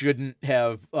shouldn't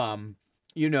have,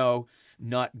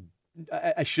 not.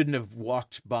 I shouldn't have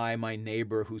walked by my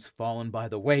neighbor who's fallen by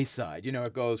the wayside.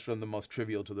 It goes from the most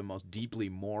trivial to the most deeply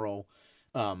moral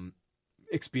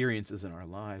experiences in our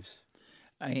lives.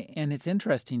 And it's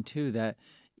interesting, too, that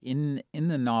in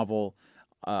the novel,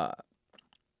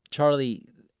 Charlie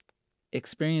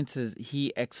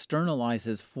he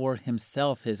externalizes for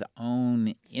himself his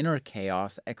own inner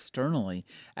chaos externally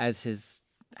as his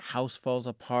house falls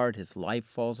apart, his life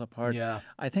falls apart. Yeah.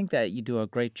 I think that you do a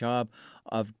great job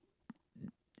of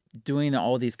doing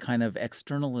all these kind of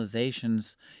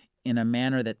externalizations in a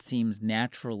manner that seems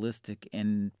naturalistic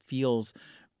and feels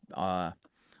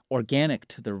organic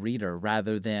to the reader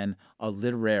rather than a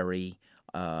literary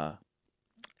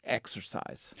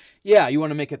exercise. Yeah, you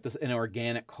want to make it an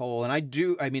organic whole. And I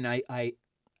do, I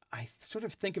sort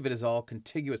of think of it as all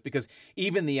contiguous because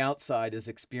even the outside is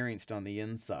experienced on the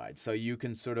inside. So you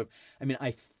can sort of,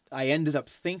 I ended up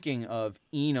thinking of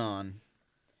Enon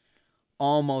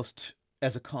almost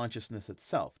as a consciousness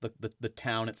itself. The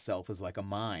town itself is like a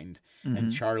mind,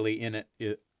 and Charlie in it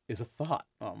is a thought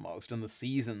almost, and the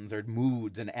seasons are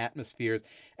moods and atmospheres.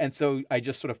 And so I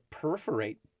just sort of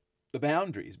perforate the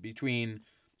boundaries between,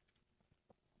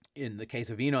 in the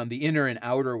case of Enon, the inner and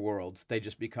outer worlds. They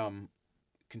just become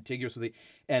contiguous with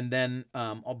and then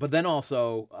but then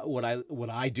also what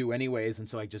I do anyways, and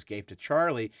so I just gave to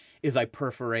Charlie, is I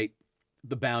perforate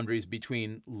the boundaries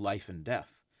between life and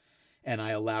death. And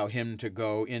I allow him to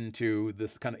go into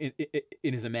this kind of,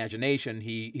 in his imagination,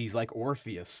 he's like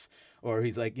Orpheus, or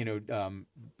he's like,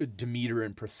 Demeter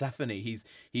and Persephone. He's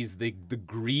the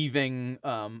grieving,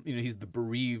 he's the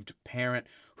bereaved parent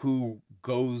who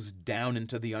goes down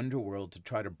into the underworld to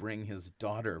try to bring his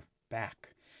daughter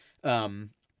back. And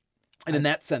in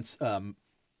that sense,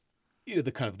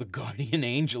 the kind of the guardian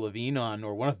angel of Enon,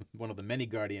 or one of the many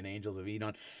guardian angels of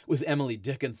Enon, was Emily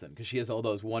Dickinson, because she has all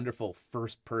those wonderful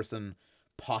first person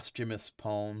posthumous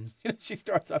poems. She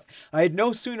starts off, I had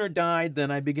no sooner died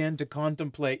than I began to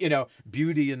contemplate,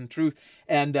 beauty and truth,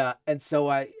 and so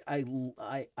I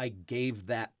gave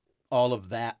all of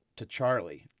that to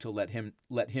Charlie to let him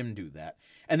do that,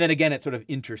 and then again it sort of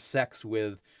intersects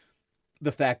with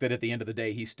the fact that at the end of the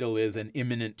day, he still is an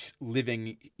imminent,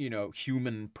 living,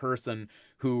 human person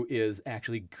who is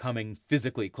actually coming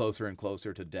physically closer and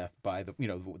closer to death by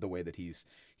the way that he's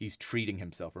treating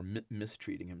himself or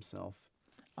mistreating himself.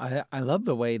 I love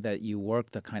the way that you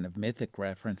work the kind of mythic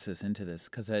references into this,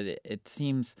 because it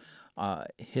seems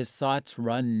his thoughts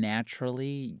run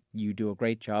naturally. You do a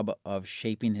great job of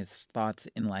shaping his thoughts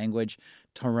in language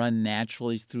to run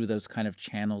naturally through those kind of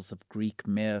channels of Greek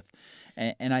myth.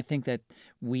 And I think that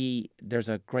there's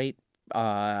a great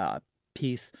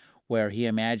piece where he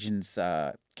imagines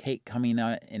Kate coming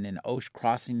out in an ocean,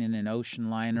 crossing in an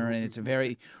ocean liner, and it's a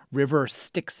very River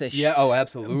Styx-ish. Yeah, oh,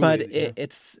 absolutely. But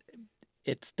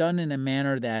it's done in a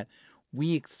manner that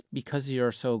because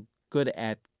you're so good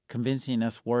at convincing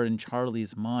us we're in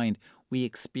Charlie's mind, we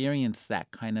experience that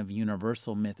kind of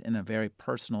universal myth in a very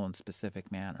personal and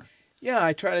specific manner. Yeah,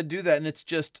 I try to do that, and it's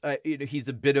just he's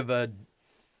a bit of a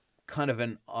kind of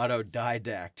an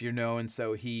autodidact, and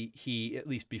so he at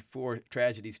least before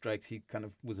tragedy strikes, he kind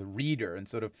of was a reader, and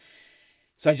sort of.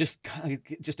 So I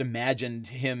just imagined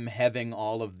him having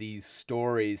all of these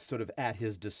stories sort of at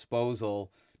his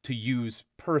disposal to use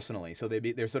personally. So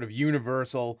they're sort of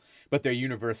universal, but their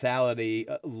universality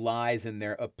lies in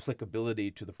their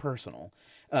applicability to the personal.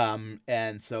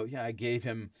 And so, yeah, I gave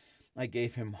him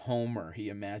Homer. He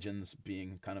imagines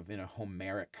being kind of in a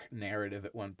Homeric narrative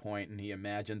at one point, and he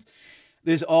imagines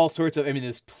there's all sorts of,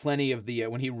 there's plenty of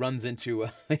when he runs into,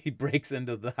 he breaks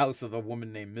into the house of a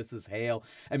woman named Mrs. Hale.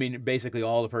 Basically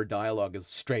all of her dialogue is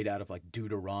straight out of like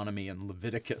Deuteronomy and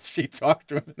Leviticus. She talks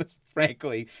to him in this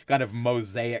frankly kind of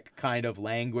Mosaic kind of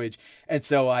language. And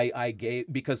so I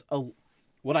gave, because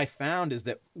what I found is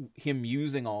that him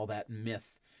using all that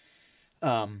myth,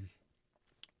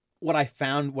 what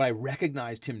I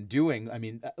recognized him doing, I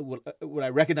mean, what I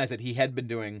recognized that he had been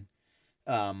doing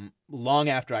long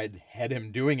after I'd had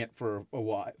him doing it for a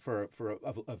while, for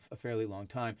a fairly long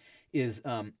time, is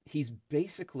he's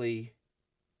basically,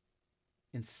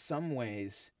 in some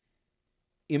ways,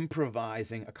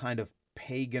 improvising a kind of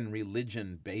pagan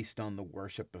religion based on the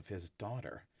worship of his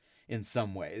daughter. In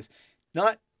some ways,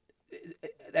 not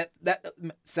that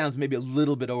sounds maybe a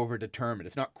little bit overdetermined.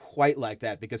 It's not quite like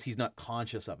that because he's not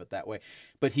conscious of it that way.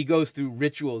 But he goes through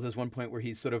rituals. There's one point where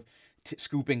he's sort of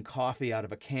scooping coffee out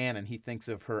of a can, and he thinks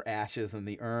of her ashes in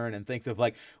the urn, and thinks of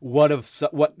like what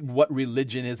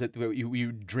religion is it that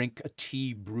you drink a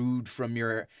tea brewed from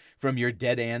your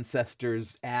dead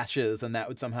ancestors' ashes, and that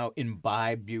would somehow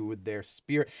imbibe you with their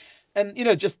spirit, and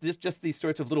just these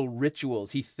sorts of little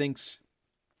rituals.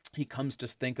 He comes to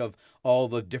think of all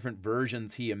the different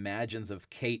versions he imagines of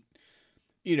Kate,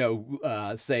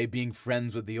 say being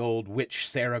friends with the old witch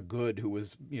Sarah Good, who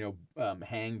was,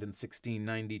 hanged in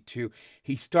 1692.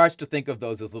 He starts to think of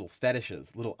those as little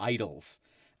fetishes, little idols.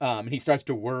 And he starts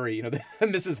to worry,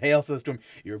 Mrs. Hale says to him,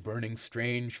 "You're burning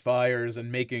strange fires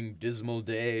and making dismal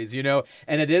days,"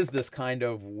 and it is this kind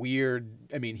of weird,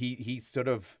 I mean,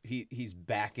 he's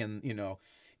back in,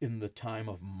 in the time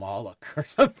of Moloch or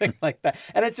something like that.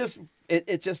 And I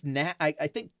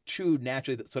think too,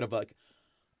 naturally, that sort of like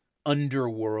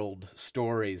underworld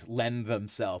stories lend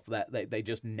themselves, that they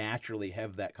just naturally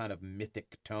have that kind of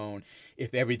mythic tone.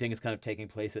 If everything is kind of taking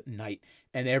place at night,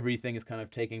 and everything is kind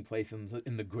of taking place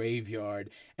in the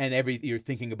graveyard, and you're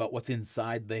thinking about what's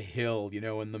inside the hill,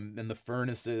 and the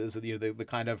furnaces, the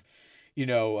kind of,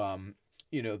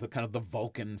 the kind of the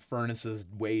Vulcan furnaces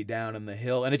way down in the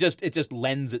hill, and it just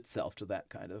lends itself to that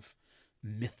kind of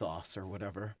mythos or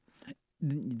whatever.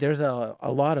 There's a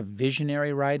lot of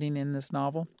visionary writing in this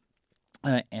novel.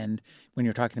 And when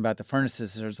you're talking about the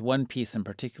furnaces, there's one piece in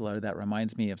particular that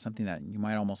reminds me of something that you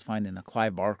might almost find in a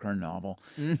Clive Barker novel.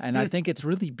 And I think it's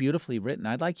really beautifully written.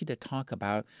 I'd like you to talk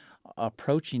about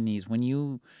approaching these when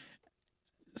you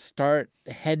start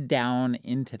head down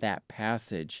into that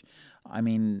passage. I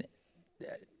mean,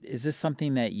 is this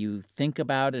something that you think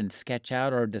about and sketch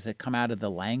out, or does it come out of the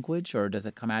language, or does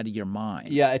it come out of your mind?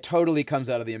 Yeah, it totally comes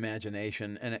out of the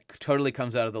imagination, and it totally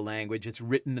comes out of the language. It's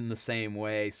written in the same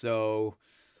way. So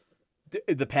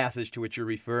the passage to which you're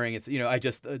referring, it's,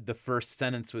 the first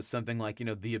sentence was something like,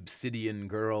 the obsidian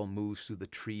girl moves through the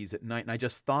trees at night. And I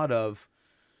just thought of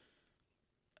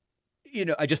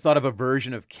a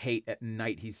version of Kate at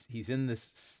night.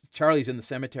 Charlie's in the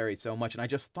cemetery so much, and I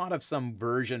just thought of some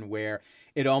version where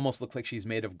it almost looks like she's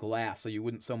made of glass, so you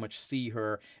wouldn't so much see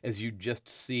her as you just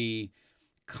see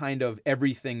kind of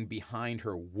everything behind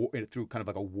her through kind of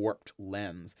like a warped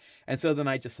lens. And so then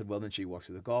I just said, well, then she walks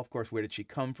through the golf course. Where did she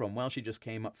come from? Well, she just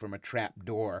came up from a trap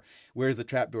door. Where's the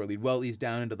trap door lead? Well, it leads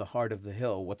down into the heart of the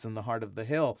hill. What's in the heart of the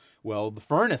hill? Well, the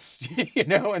furnace,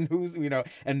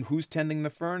 and who's tending the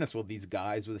furnace? Well, these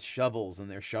guys with shovels,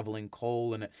 and they're shoveling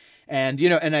coal in it. And you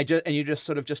just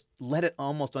sort of just let it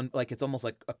almost it's almost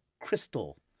like a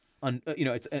crystal.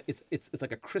 It's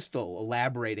like a crystal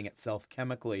elaborating itself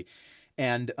chemically.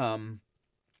 And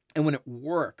when it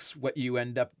works,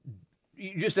 you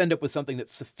just end up with something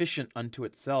that's sufficient unto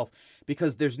itself,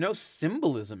 because there's no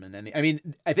symbolism in any. I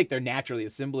mean, I think there naturally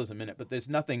is symbolism in it, but there's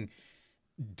nothing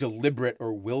deliberate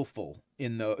or willful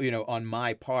in on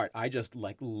my part. I just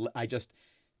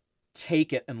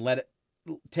take it and let it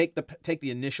take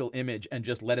the initial image and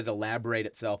just let it elaborate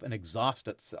itself and exhaust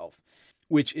itself,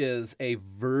 which is a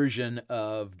version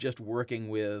of just working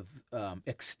with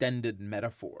extended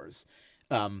metaphors,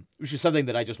 which is something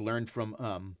that I just learned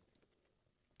from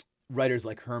writers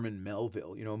like Herman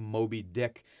Melville. Moby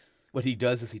Dick, what he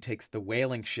does is he takes the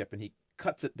whaling ship and he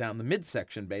cuts it down the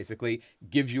midsection, basically,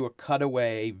 gives you a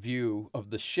cutaway view of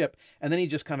the ship, and then he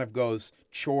just kind of goes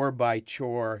chore by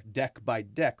chore, deck by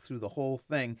deck through the whole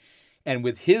thing. And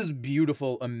with his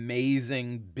beautiful,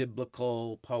 amazing,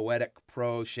 biblical, poetic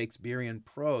prose, Shakespearean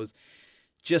prose,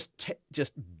 just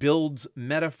builds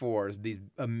metaphors, these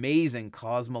amazing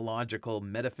cosmological,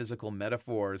 metaphysical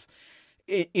metaphors,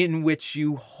 in which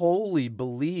you wholly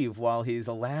believe while he's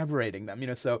elaborating them.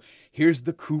 So here's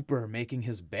the cooper making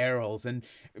his barrels, and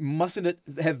mustn't it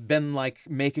have been like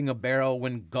making a barrel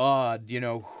when God,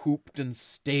 hooped and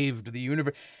staved the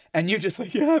universe? And you're just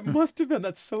like, yeah, it must have been.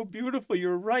 That's so beautiful.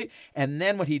 You're right. And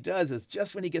then what he does is,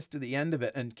 just when he gets to the end of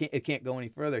it and it can't go any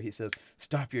further, he says,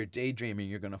 stop your daydreaming.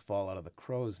 You're going to fall out of the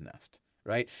crow's nest.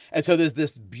 Right. And so there's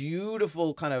this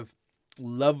beautiful kind of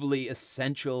lovely,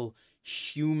 essential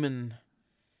human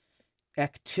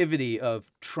activity of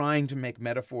trying to make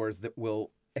metaphors that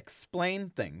will explain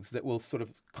things, that will sort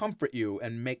of comfort you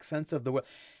and make sense of the world.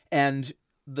 And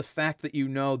the fact that you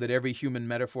know that every human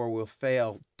metaphor will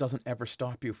fail doesn't ever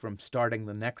stop you from starting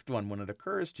the next one when it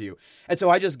occurs to you. And so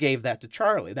I just gave that to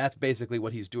Charlie. That's basically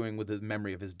what he's doing with the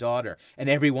memory of his daughter. And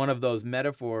every one of those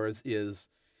metaphors is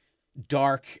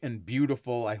dark and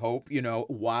beautiful, I hope,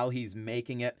 while he's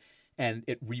making it. And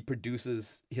it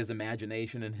reproduces his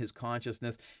imagination and his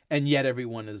consciousness. And yet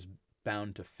everyone is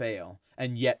bound to fail.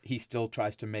 And yet he still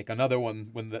tries to make another one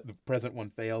when the present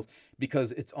one fails,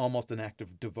 because it's almost an act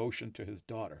of devotion to his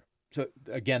daughter. So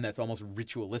again, that's almost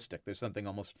ritualistic. There's something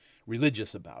almost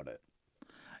religious about it.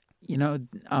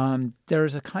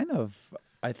 There's a kind of,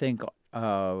 I think,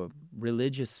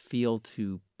 religious feel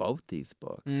to both these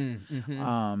books.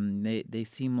 They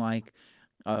seem like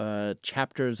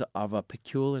chapters of a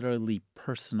peculiarly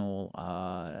personal,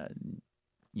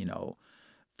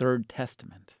 Third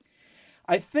Testament.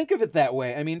 I think of it that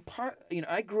way. I mean,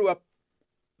 I grew up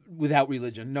without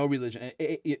religion, no religion,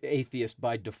 atheist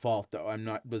by default.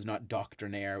 Though was not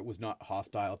doctrinaire, was not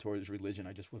hostile towards religion.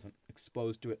 I just wasn't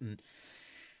exposed to it. And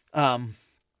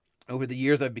over the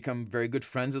years, I've become very good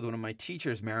friends with one of my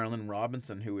teachers, Marilyn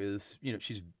Robinson, who is,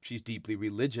 she's deeply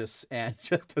religious. And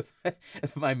just as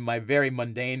my very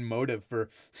mundane motive for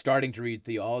starting to read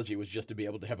theology was just to be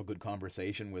able to have a good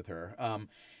conversation with her.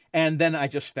 And then I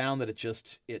just found that it just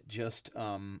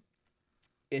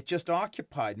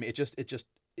occupied me. It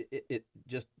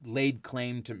just laid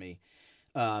claim to me.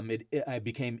 I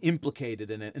became implicated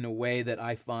in it in a way that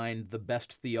I find the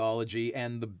best theology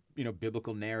and the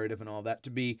biblical narrative and all that to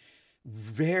be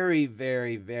very,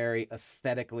 very, very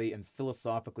aesthetically and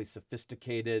philosophically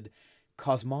sophisticated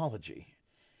cosmology.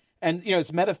 And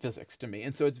it's metaphysics to me.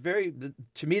 And so it's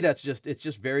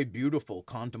just very beautiful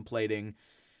contemplating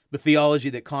the theology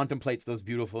that contemplates those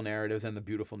beautiful narratives and the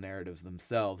beautiful narratives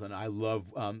themselves. And I love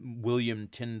William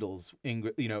Tyndall's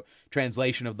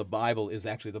translation of the Bible is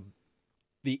actually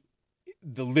the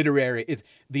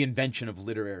invention of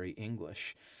literary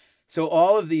English. So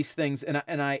all of these things,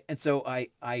 I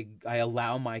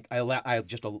allow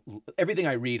everything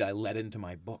I read I let into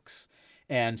my books,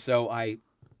 and so I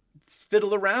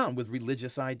fiddle around with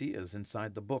religious ideas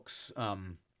inside the books.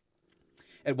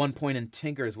 At one point in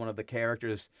Tinkers, one of the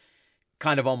characters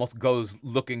kind of almost goes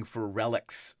looking for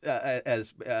relics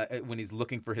when he's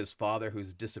looking for his father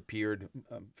who's disappeared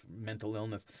from mental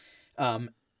illness.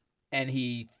 And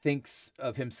he thinks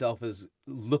of himself as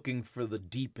looking for the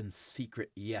deep and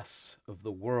secret yes of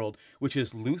the world, which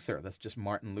is Luther. That's just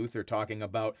Martin Luther talking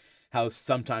about how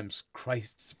sometimes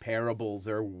Christ's parables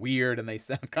are weird and they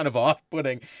sound kind of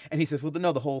off-putting. And he says, well,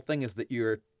 no, the whole thing is that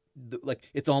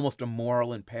it's almost a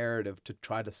moral imperative to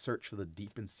try to search for the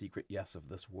deep and secret yes of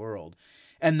this world.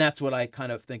 And that's what I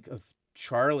kind of think of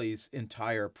Charlie's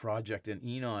entire project in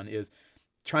Enon, is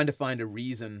trying to find a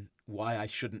reason why I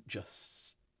shouldn't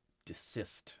just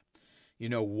desist.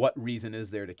 What reason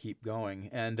is there to keep going?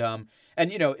 Again,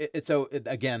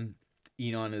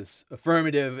 Enon is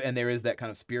affirmative, and there is that kind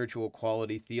of spiritual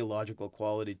quality, theological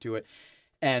quality to it.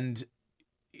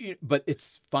 But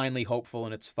it's finally hopeful,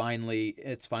 and it's finally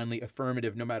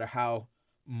affirmative, no matter how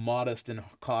modest and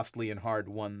costly and hard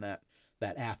won that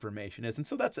affirmation is. And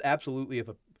so that's absolutely of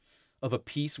a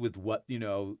piece with what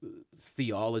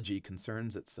theology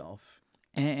concerns itself.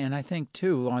 And I think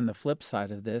too, on the flip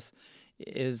side of this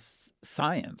is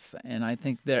science, and I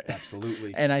think there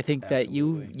absolutely, and I think that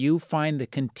you find the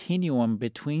continuum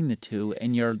between the two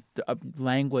in your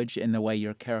language and the way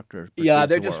your character perceives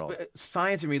the world.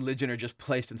 Science and religion are just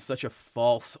placed in such a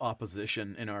false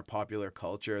opposition in our popular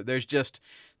culture.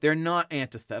 They're not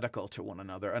antithetical to one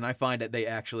another, and I find that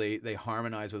they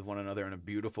harmonize with one another in a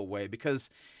beautiful way, because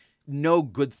no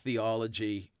good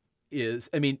theology is.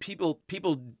 I mean, people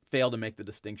fail to make the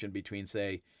distinction between,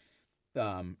 say,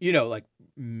 like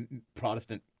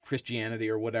Protestant Christianity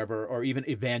or whatever, or even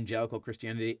evangelical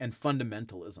Christianity, and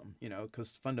fundamentalism,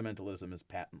 because fundamentalism is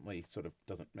patently sort of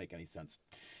doesn't make any sense.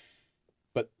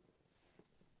 But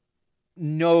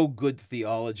no good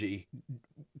theology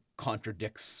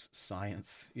contradicts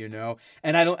science,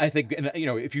 and I think,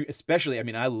 if you, especially,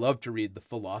 I love to read the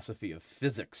philosophy of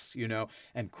physics,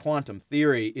 and quantum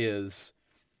theory is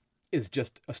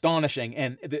just astonishing.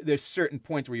 And there's certain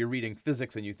points where you're reading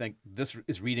physics and you think this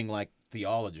is reading like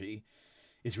theology,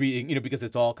 is reading, because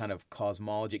it's all kind of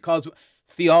cosmology.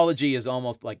 Theology is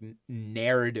almost like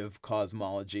narrative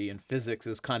cosmology, and physics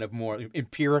is kind of more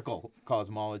empirical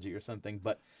cosmology or something.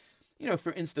 But,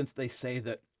 for instance, they say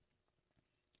that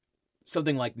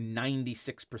something like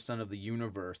 96% of the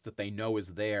universe that they know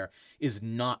is there is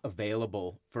not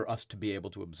available for us to be able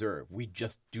to observe. We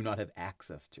just do not have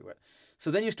access to it. So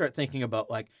then you start thinking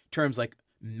about terms like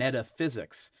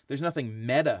metaphysics. There's nothing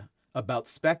meta about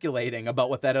speculating about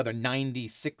what that other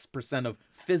 96% of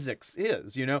physics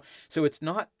is, So it's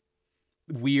not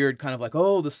weird kind of like,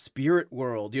 oh, the spirit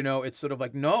world, It's sort of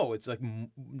like, no, it's like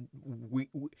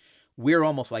we're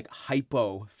almost like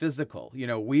hypo-physical.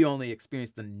 We only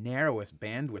experience the narrowest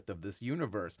bandwidth of this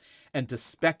universe. And to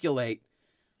speculate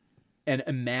and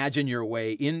imagine your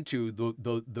way into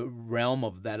the realm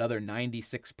of that other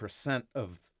 96%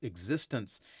 of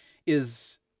existence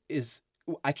is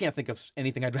I can't think of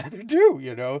anything I'd rather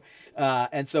do,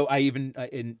 And so I even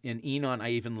in Enon,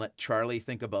 I even let Charlie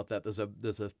think about that. There's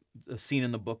a scene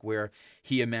in the book where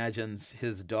he imagines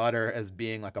his daughter as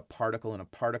being like a particle in a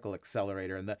particle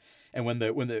accelerator, and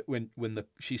when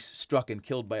she's struck and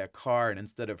killed by a car, and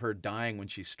instead of her dying when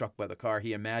she's struck by the car,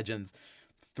 he imagines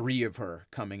 3 of her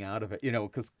coming out of it,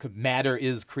 because matter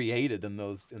is created in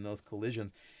those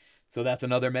collisions. So that's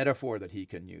another metaphor that he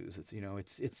can use.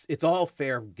 It's all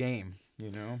fair game,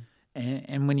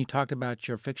 And when you talked about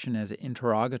your fiction as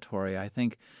interrogatory, I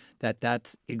think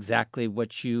that's exactly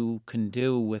what you can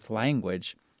do with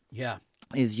language. Yeah.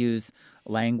 Is use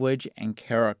language and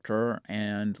character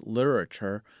and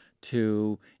literature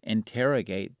to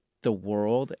interrogate the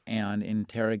world and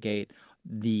interrogate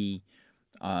the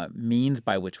means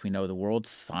by which we know the world: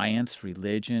 science,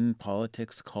 religion,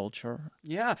 politics, culture.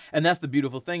 Yeah, and that's the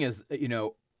beautiful thing is,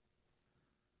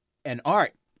 and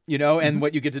art, and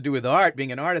what you get to do with art,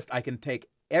 being an artist, I can take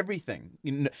everything.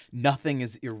 Nothing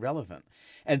is irrelevant.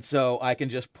 And so I can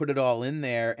just put it all in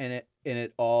there, and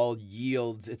it all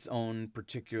yields its own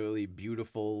particularly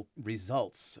beautiful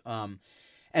results.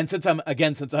 And since I'm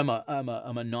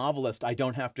a novelist, I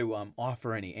don't have to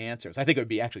offer any answers. I think it would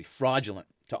be actually fraudulent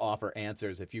to offer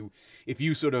answers if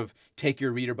you sort of take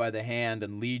your reader by the hand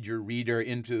and lead your reader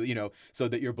into, so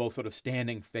that you're both sort of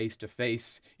standing face to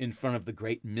face in front of the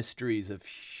great mysteries of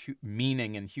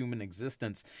meaning and human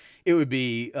existence. It would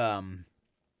be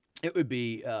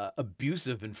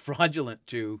abusive and fraudulent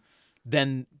to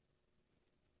then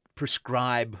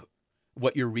prescribe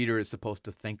what your reader is supposed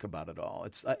to think about it all.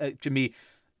 It's to me,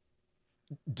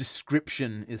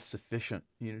 description is sufficient.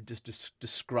 Just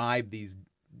describe these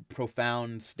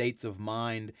profound states of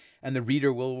mind, and the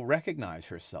reader will recognize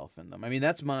herself in them. I mean,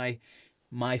 that's my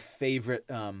favorite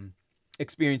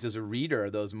experience as a reader,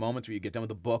 those moments where you get done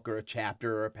with a book or a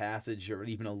chapter or a passage or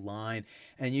even a line,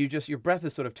 and your breath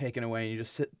is sort of taken away,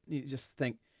 and you just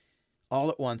think all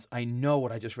at once, I know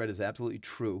what I just read is absolutely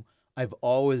true. I've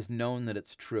always known that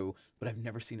it's true, but I've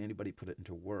never seen anybody put it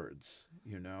into words,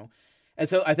 And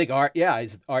so I think art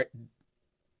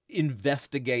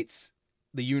investigates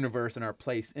the universe and our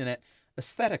place in it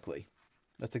aesthetically.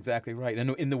 That's exactly right. And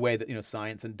in the way that,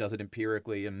 science does it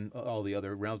empirically and all the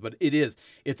other realms, but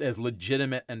it's as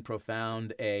legitimate and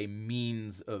profound a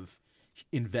means of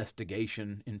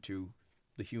investigation into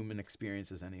the human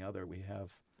experience as any other we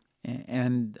have.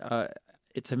 And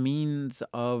it's a means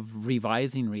of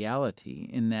revising reality,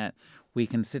 in that we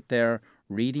can sit there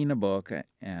reading a book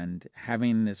and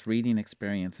having this reading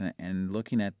experience and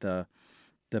looking at the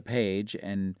page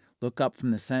and look up from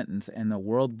the sentence, and the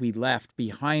world we left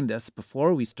behind us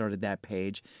before we started that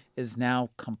page is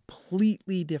now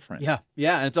completely different. Yeah,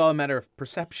 and it's all a matter of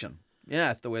perception.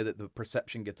 Yeah, it's the way that the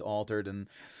perception gets altered, and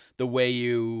the way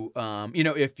you,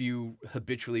 if you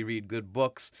habitually read good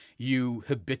books, you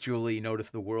habitually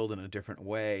notice the world in a different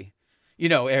way.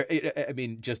 I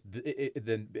mean, just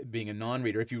than being a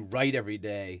non-reader. If you write every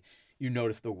day, you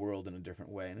notice the world in a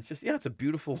different way, and it's just, it's a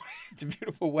beautiful way. It's a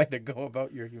beautiful way to go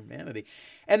about your humanity.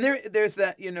 And there's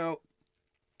that, I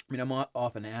mean, I'm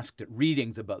often asked at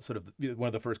readings about sort of one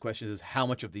of the first questions is how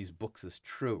much of these books is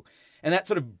true, and that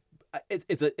sort of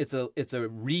it's a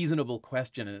reasonable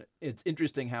question, and it's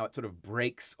interesting how it sort of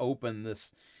breaks open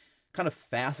this kind of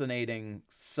fascinating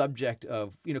subject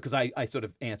of, because I sort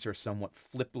of answer somewhat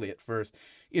flippantly at first,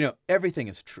 everything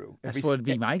is true. That's what would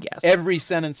be my guess. Every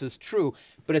sentence is true,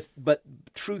 but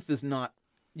truth is not,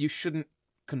 you shouldn't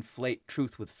conflate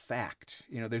truth with fact.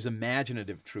 There's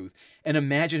imaginative truth, and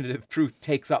imaginative truth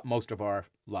takes up most of our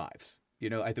lives.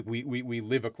 I think we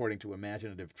live according to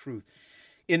imaginative truth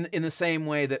in the same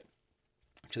way that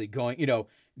actually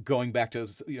going back to,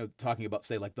 talking about,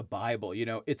 say, like the Bible,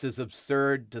 it's as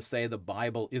absurd to say the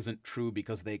Bible isn't true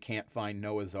because they can't find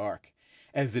Noah's Ark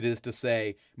as it is to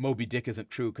say Moby Dick isn't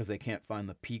true because they can't find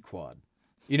the Pequod.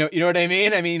 You know what I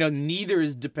mean? I mean, neither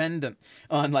is dependent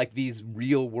on like these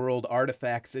real world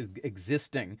artifacts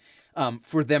existing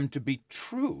for them to be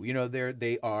true.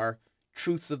 They are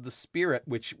truths of the spirit,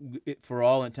 which for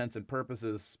all intents and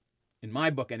purposes, in my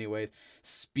book anyways,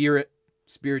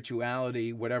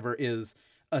 spirituality, whatever, is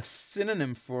a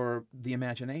synonym for the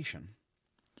imagination,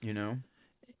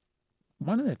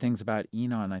 One of the things about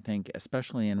Enon, I think,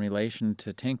 especially in relation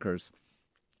to Tinkers,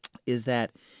 is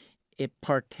that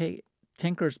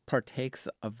Tinkers partakes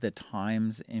of the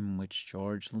times in which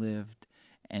George lived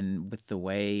and with the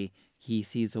way he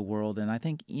sees the world. And I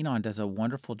think Enon does a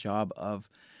wonderful job of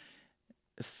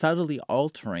subtly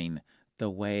altering the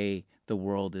way the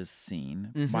world is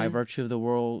seen by virtue of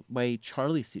the way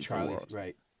Charlie sees the world.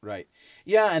 Right.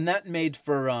 Yeah, and that made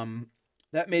for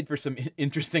some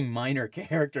interesting minor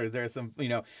characters. There are some,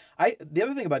 the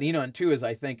other thing about Enon too is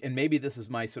I think, and maybe this is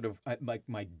my sort of like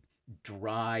my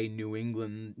dry New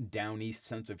England down east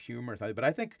sense of humor, but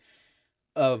I think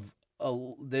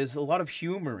there's a lot of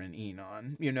humor in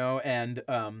Enon, and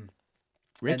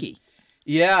Ricky.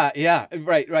 Yeah,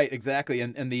 right, exactly,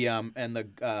 and the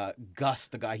Gus,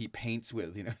 the guy he paints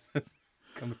with,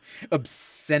 kind of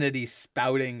obscenity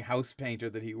spouting house painter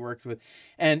that he works with,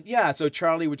 and yeah, so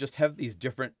Charlie would just have these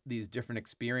different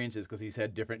experiences because he's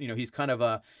had different, he's kind of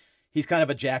a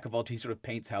jack of all. He sort of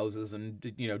paints houses and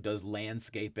does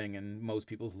landscaping and mows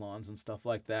people's lawns and stuff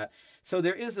like that. So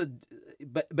there is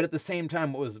but at the same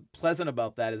time, what was pleasant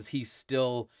about that is he's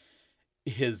still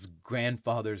his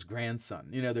grandfather's grandson.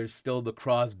 There's still the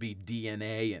Crosby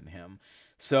DNA in him.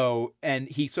 So, and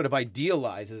he sort of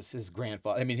idealizes his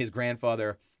grandfather. I mean, his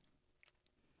grandfather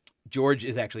George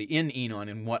is actually in Enon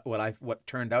in what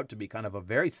turned out to be kind of a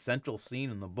very central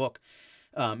scene in the book.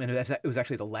 And it was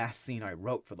actually the last scene I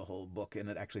wrote for the whole book, and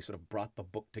it actually sort of brought the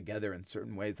book together in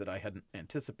certain ways that I hadn't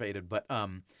anticipated. But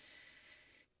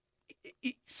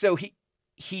so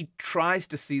he tries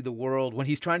to see the world when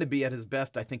he's trying to be at his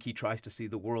best. I think he tries to see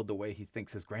the world the way he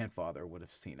thinks his grandfather would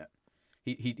have seen it.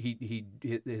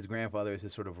 His grandfather is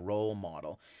his sort of role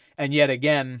model, and yet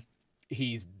again,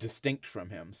 he's distinct from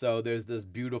him. So there's this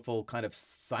beautiful kind of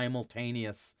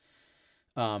simultaneous,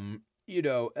 and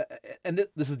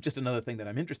this is just another thing that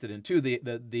I'm interested in too.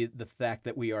 The fact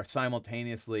that we are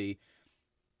simultaneously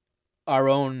our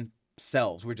own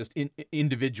selves. We're just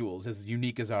individuals, as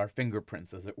unique as our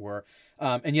fingerprints, as it were.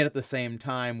 And yet at the same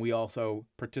time, we also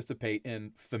participate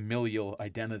in familial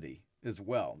identity as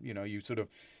well.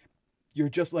 You're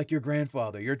just like your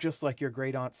grandfather. You're just like your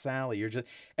great aunt Sally.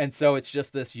 And so it's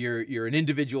just this. You're an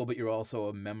individual, but you're also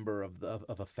a member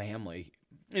of a family.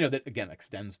 That again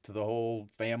extends to the whole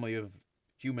family of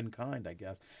humankind, I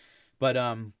guess. But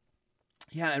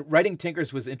yeah, and writing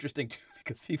Tinkers was interesting too,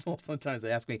 because people sometimes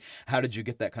ask me, how did you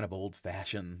get that kind of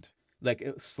old-fashioned, like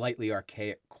slightly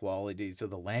archaic quality to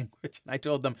the language? And I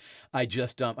told them I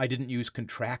just I didn't use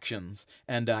contractions,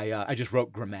 and I just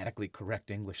wrote grammatically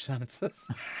correct English sentences.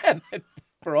 And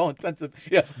for all intents and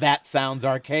that sounds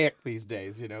archaic these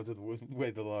days, the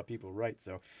way that a lot of people write.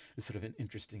 So it's sort of an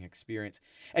interesting experience.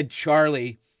 And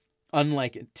Charlie,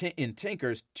 unlike in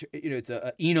Tinkers, it's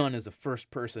Enon is a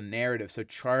first-person narrative, so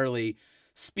Charlie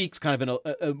speaks kind of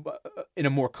in a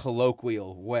more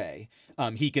colloquial way.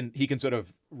 He can sort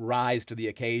of rise to the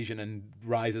occasion and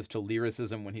rises to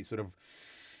lyricism when he's sort of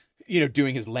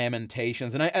doing his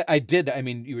lamentations. And I did. I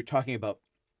mean, you were talking about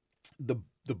the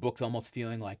books almost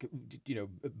feeling like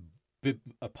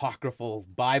apocryphal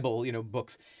Bible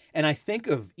books, and I think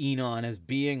of Enon as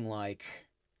being like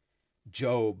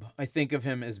Job. I think of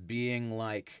him as being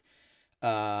like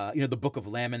the Book of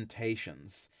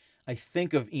Lamentations. I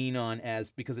think of Enon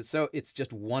as, because it's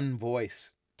just one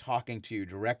voice talking to you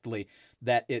directly,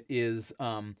 that it is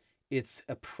it's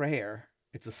a prayer,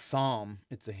 it's a psalm,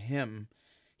 it's a hymn.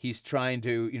 He's trying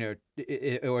to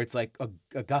or it's like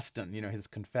Augustine, his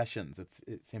Confessions.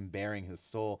 It's him bearing his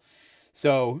soul.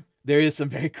 So there is some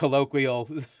very colloquial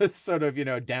sort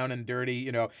of down and dirty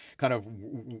kind of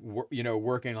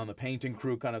working on the painting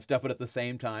crew kind of stuff, but at the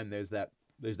same time there's that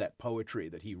poetry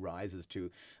that he rises to.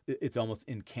 It's almost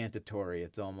incantatory.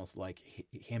 It's almost like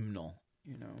hymnal,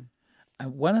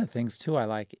 One of the things, too, I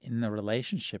like in the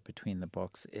relationship between the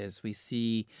books is we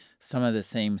see some of the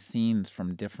same scenes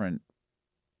from different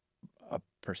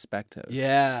perspectives.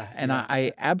 Yeah. And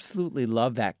I absolutely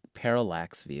love that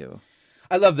parallax view.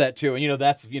 I love that too, and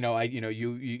that's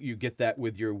you get that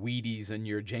with your Wheaties and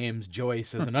your James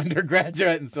Joyce as an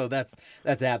undergraduate, and so that's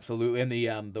absolutely.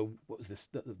 And the what was this?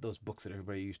 Those books that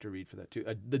everybody used to read for that too,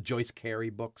 the Joyce Carey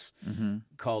books,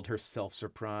 called Herself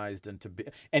Surprised, and to be.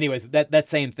 Anyways, that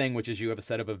same thing, which is you have a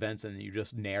set of events and you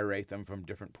just narrate them from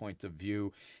different points of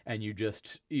view, and you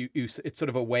it's sort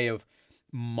of a way of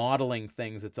modeling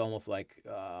things. It's almost like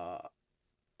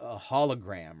a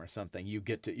hologram or something. You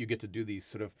get to do these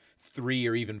sort of 3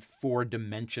 or even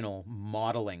 4-dimensional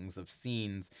modelings of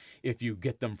scenes if you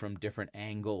get them from different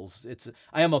angles.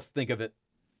 I almost think of it,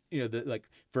 like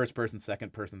first person,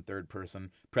 second person, third person,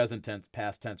 present tense,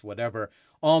 past tense, whatever,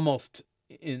 almost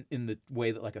in the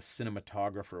way that like a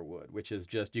cinematographer would, which is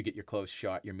just you get your close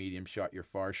shot, your medium shot, your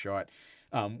far shot.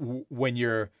 When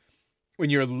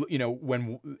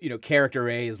character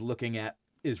A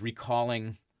is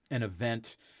recalling an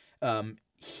event,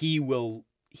 he will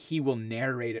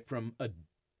narrate it from a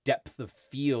depth of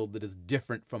field that is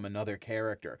different from another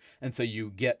character, and so you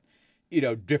get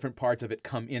different parts of it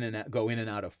go in and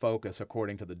out of focus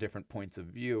according to the different points of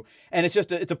view, and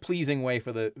it's a pleasing way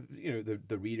for the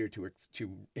reader to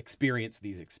experience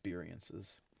these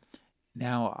experiences.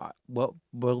 Now,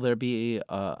 will there be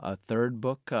a third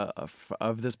book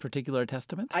of this particular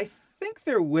testament? I think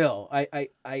there will.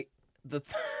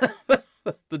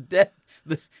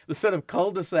 The sort of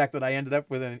cul-de-sac that I ended up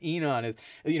with in Enon is,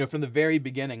 from the very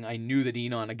beginning, I knew that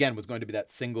Enon, again, was going to be that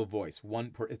single voice.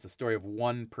 It's a story of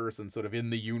one person sort of in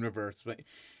the universe.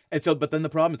 And so, but then the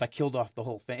problem is I killed off the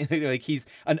whole thing. Like he's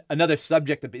another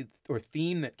subject or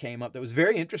theme that came up that was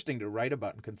very interesting to write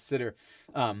about and consider,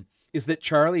 is that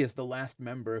Charlie is the last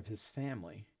member of his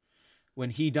family. When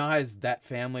he dies, that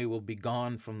family will be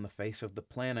gone from the face of the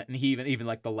planet. And he even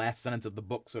like the last sentence of the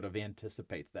book sort of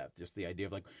anticipates that. Just the idea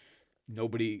of like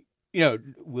nobody,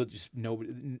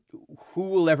 nobody, who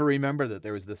will ever remember that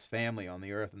there was this family on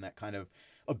the earth, and that kind of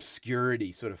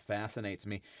obscurity sort of fascinates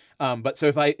me. But so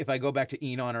if I go back to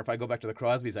Enon, or if I go back to the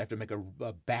Crosbys, I have to make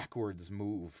a backwards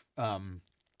move.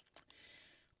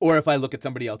 Or if I look at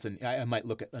somebody else, and I might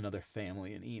look at another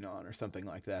family in Enon or something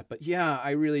like that. But yeah,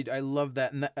 I love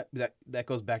that, and that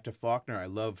goes back to Faulkner. I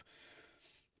love,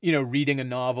 reading a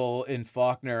novel in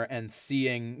Faulkner and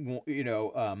seeing,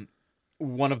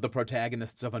 one of the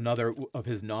protagonists of another of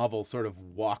his novels sort of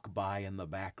walk by in the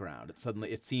background.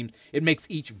 It makes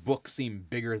each book seem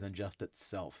bigger than just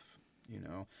itself.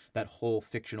 That whole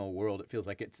fictional world. It feels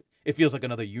like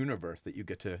another universe that you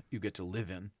get to live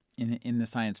in. In the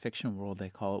science fiction world, they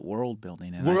call it world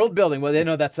building. World building. Well,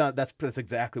 that's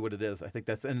exactly what it is. I think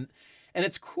and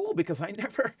it's cool because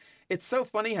it's so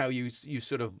funny how you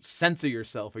sort of censor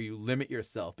yourself or you limit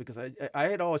yourself, because I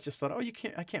had always just thought, I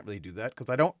can't really do that because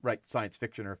I don't write science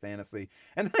fiction or fantasy.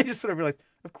 And then I just sort of realized,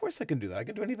 of course I can do that. I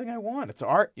can do anything I want. It's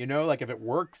art, like if it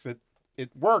works, it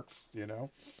works,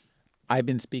 I've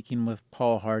been speaking with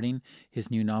Paul Harding. His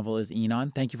new novel is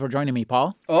Enon. Thank you for joining me,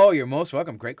 Paul. Oh, you're most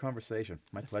welcome. Great conversation.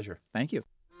 My pleasure. Thank you.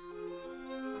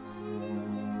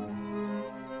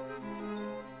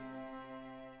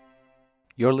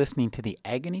 You're listening to the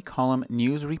Agony Column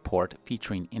News Report,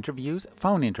 featuring interviews,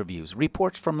 phone interviews,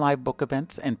 reports from live book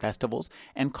events and festivals,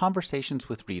 and conversations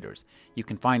with readers. You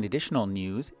can find additional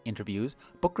news, interviews,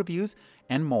 book reviews,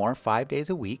 and more 5 days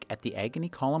a week at the Agony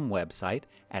Column website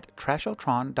at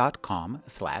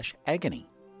trashotron.com/agony.